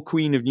soul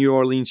queen of New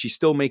Orleans, she's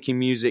still making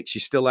music.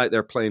 She's still out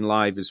there playing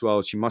live as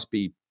well. She must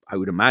be, I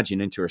would imagine,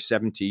 into her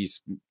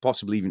 70s,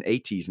 possibly even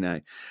 80s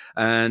now.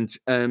 And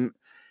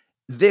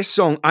this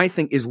song, I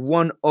think, is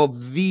one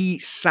of the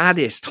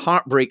saddest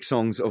heartbreak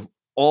songs of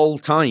all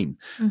time.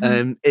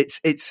 Mm-hmm.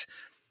 It's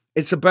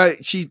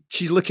about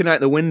she's looking out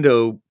the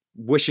window,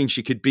 wishing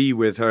she could be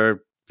with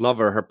her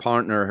lover, her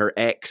partner, her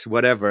ex,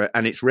 whatever,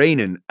 and it's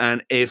raining.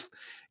 And if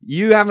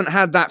you haven't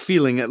had that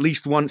feeling at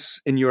least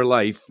once in your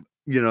life,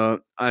 you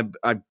know, I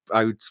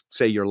would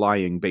say you're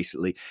lying.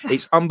 Basically,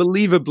 it's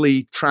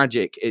unbelievably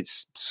tragic.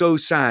 It's so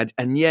sad,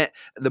 and yet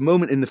at the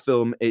moment in the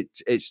film,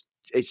 it's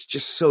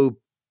just so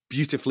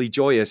beautifully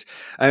joyous.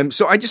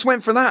 So I just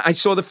went for that. I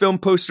saw the film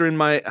poster in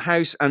my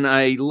house and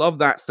I love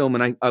that film,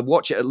 and I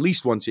watch it at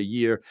least once a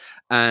year.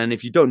 And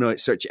if you don't know it,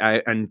 search it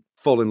out and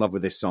fall in love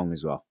with this song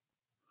as well.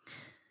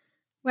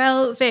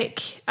 Well,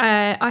 Vic,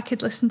 I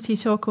could listen to you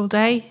talk all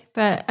day,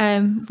 but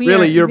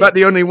you're about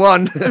the only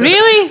one.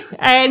 Really?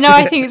 No,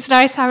 I think it's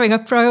nice having a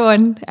pro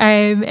on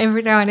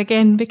every now and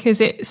again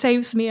because it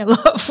saves me a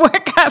lot of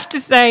work, I have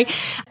to say.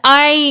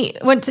 I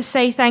want to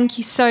say thank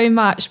you so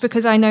much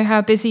because I know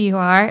how busy you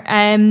are.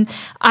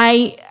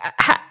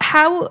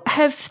 How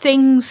have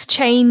things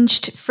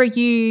changed for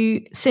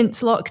you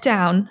since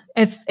lockdown?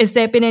 Has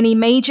there been any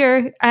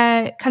major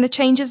kind of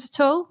changes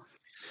at all?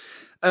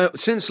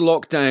 Since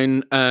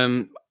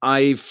lockdown,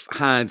 I've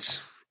had,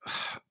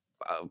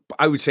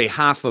 I would say,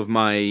 half of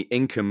my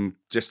income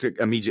just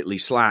immediately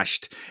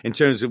slashed in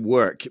terms of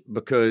work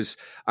because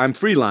I'm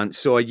freelance.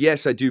 So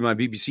yes, I do my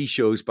BBC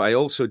shows, but I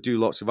also do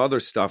lots of other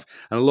stuff.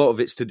 And a lot of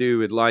it's to do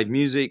with live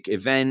music,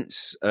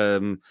 events,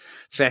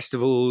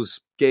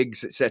 festivals,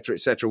 gigs,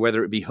 etc.,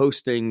 whether it be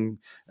hosting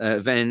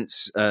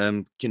events,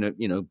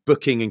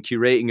 booking and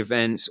curating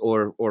events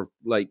or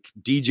like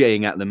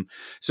DJing at them.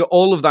 So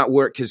all of that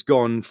work has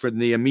gone for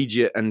the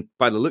immediate and,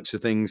 by the looks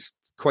of things,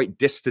 quite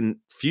distant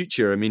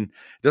future. I mean,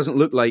 it doesn't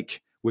look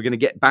like we're going to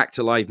get back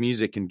to live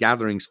music and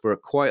gatherings for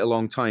quite a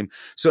long time.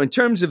 So in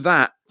terms of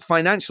that,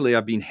 financially,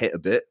 I've been hit a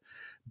bit.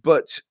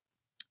 But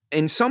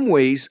in some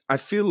ways, I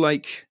feel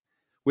like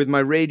with my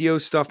radio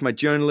stuff, my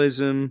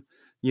journalism,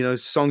 you know,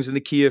 Songs in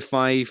the Key of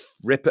Fife,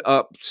 Rip It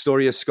Up,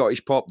 Story of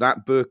Scottish Pop,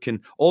 that book,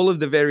 and all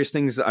of the various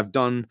things that I've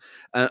done,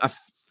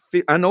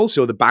 and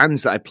also the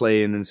bands that I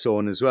play in and so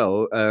on as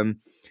well,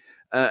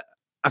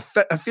 I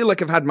feel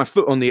like I've had my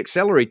foot on the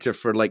accelerator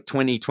for like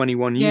 20,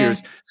 21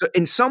 years. Yeah. So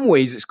in some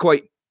ways, it's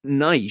quite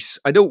nice.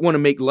 I don't want to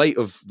make light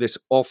of this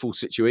awful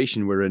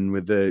situation we're in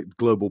with the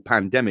global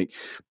pandemic.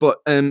 But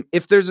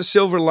if there's a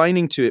silver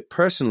lining to it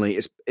personally,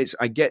 it's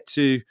I get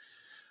to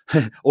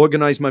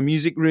organize my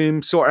music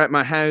room, sort out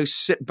my house,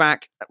 sit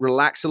back,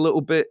 relax a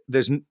little bit.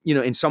 There's, you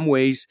know, in some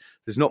ways,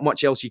 there's not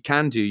much else you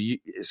can do.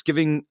 It's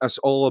giving us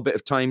all a bit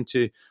of time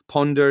to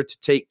ponder, to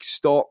take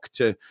stock,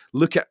 to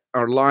look at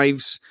our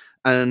lives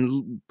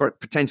and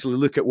potentially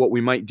look at what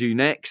we might do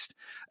next.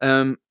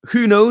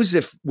 Who knows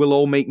if we'll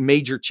all make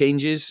major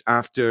changes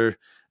after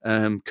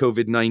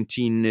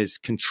COVID-19 is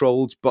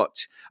controlled.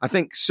 But I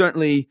think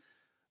certainly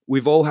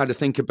we've all had to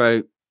think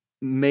about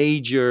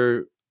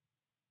major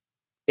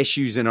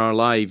issues in our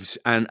lives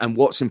and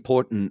what's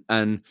important,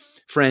 and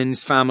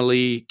friends,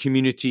 family,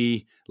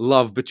 community,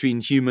 love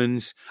between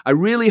humans. I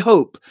really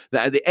hope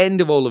that at the end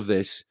of all of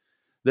this,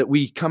 that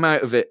we come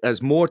out of it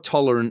as more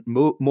tolerant,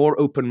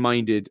 more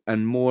open-minded,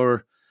 and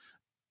more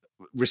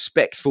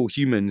respectful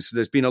humans.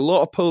 There's been a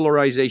lot of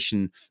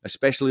polarization,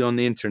 especially on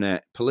the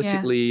internet,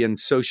 politically and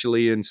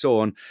socially and so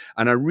on.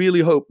 And I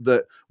really hope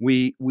that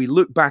we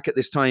look back at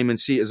this time and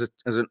see it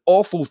as an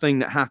awful thing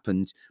that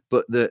happened,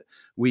 but that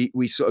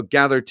we sort of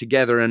gathered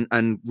together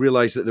and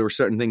realized that there were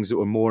certain things that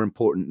were more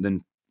important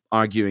than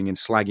arguing and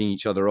slagging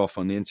each other off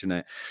on the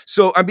internet.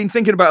 So I've been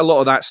thinking about a lot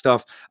of that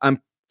stuff.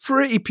 I'm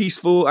pretty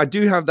peaceful. I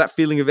do have that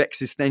feeling of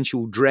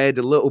existential dread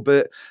a little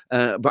bit,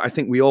 but I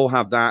think we all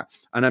have that.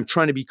 And I'm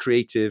trying to be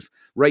creative,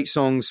 write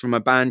songs for my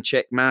band,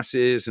 Check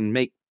Masses, and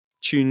make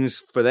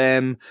tunes for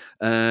them,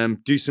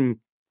 do some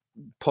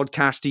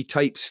podcasty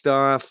type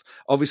stuff.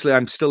 Obviously,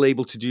 I'm still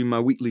able to do my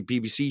weekly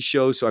BBC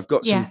show, so I've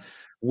got some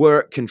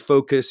work and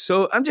focus.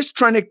 So I'm just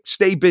trying to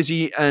stay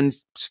busy and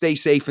stay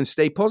safe and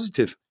stay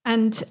positive.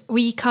 And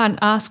we can't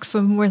ask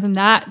for more than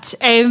that.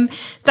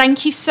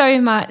 Thank you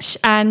so much.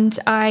 And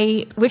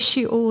I wish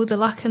you all the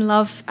luck and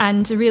love,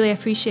 and I really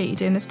appreciate you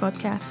doing this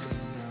podcast.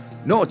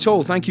 Not at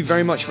all. Thank you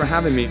very much for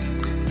having me.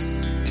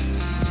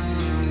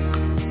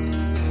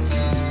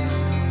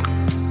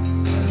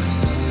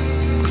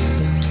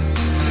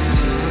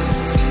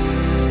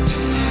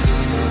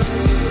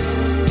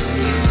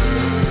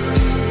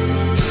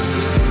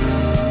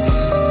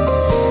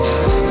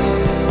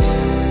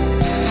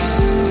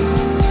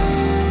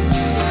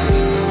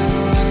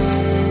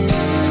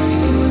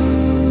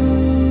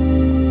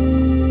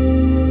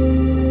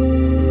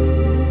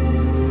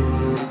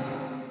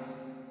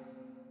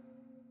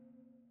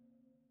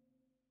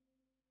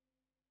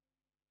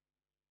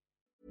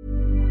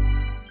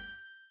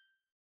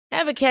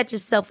 Ever catch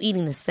yourself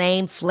eating the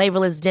same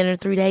flavorless dinner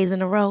 3 days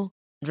in a row?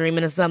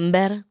 Dreaming of something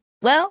better?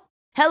 Well,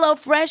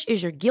 HelloFresh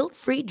is your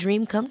guilt-free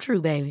dream come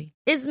true, baby.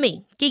 It's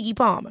me, Keke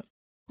Palmer.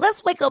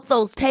 Let's wake up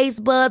those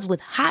taste buds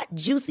with hot,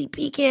 juicy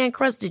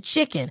pecan-crusted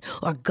chicken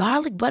or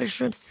garlic butter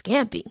shrimp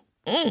scampi.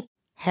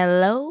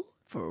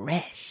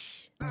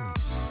 HelloFresh.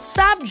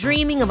 Stop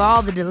dreaming of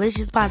all the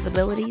delicious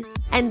possibilities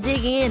and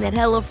dig in at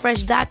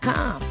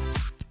HelloFresh.com.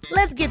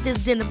 Let's get this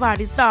dinner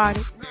party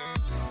started.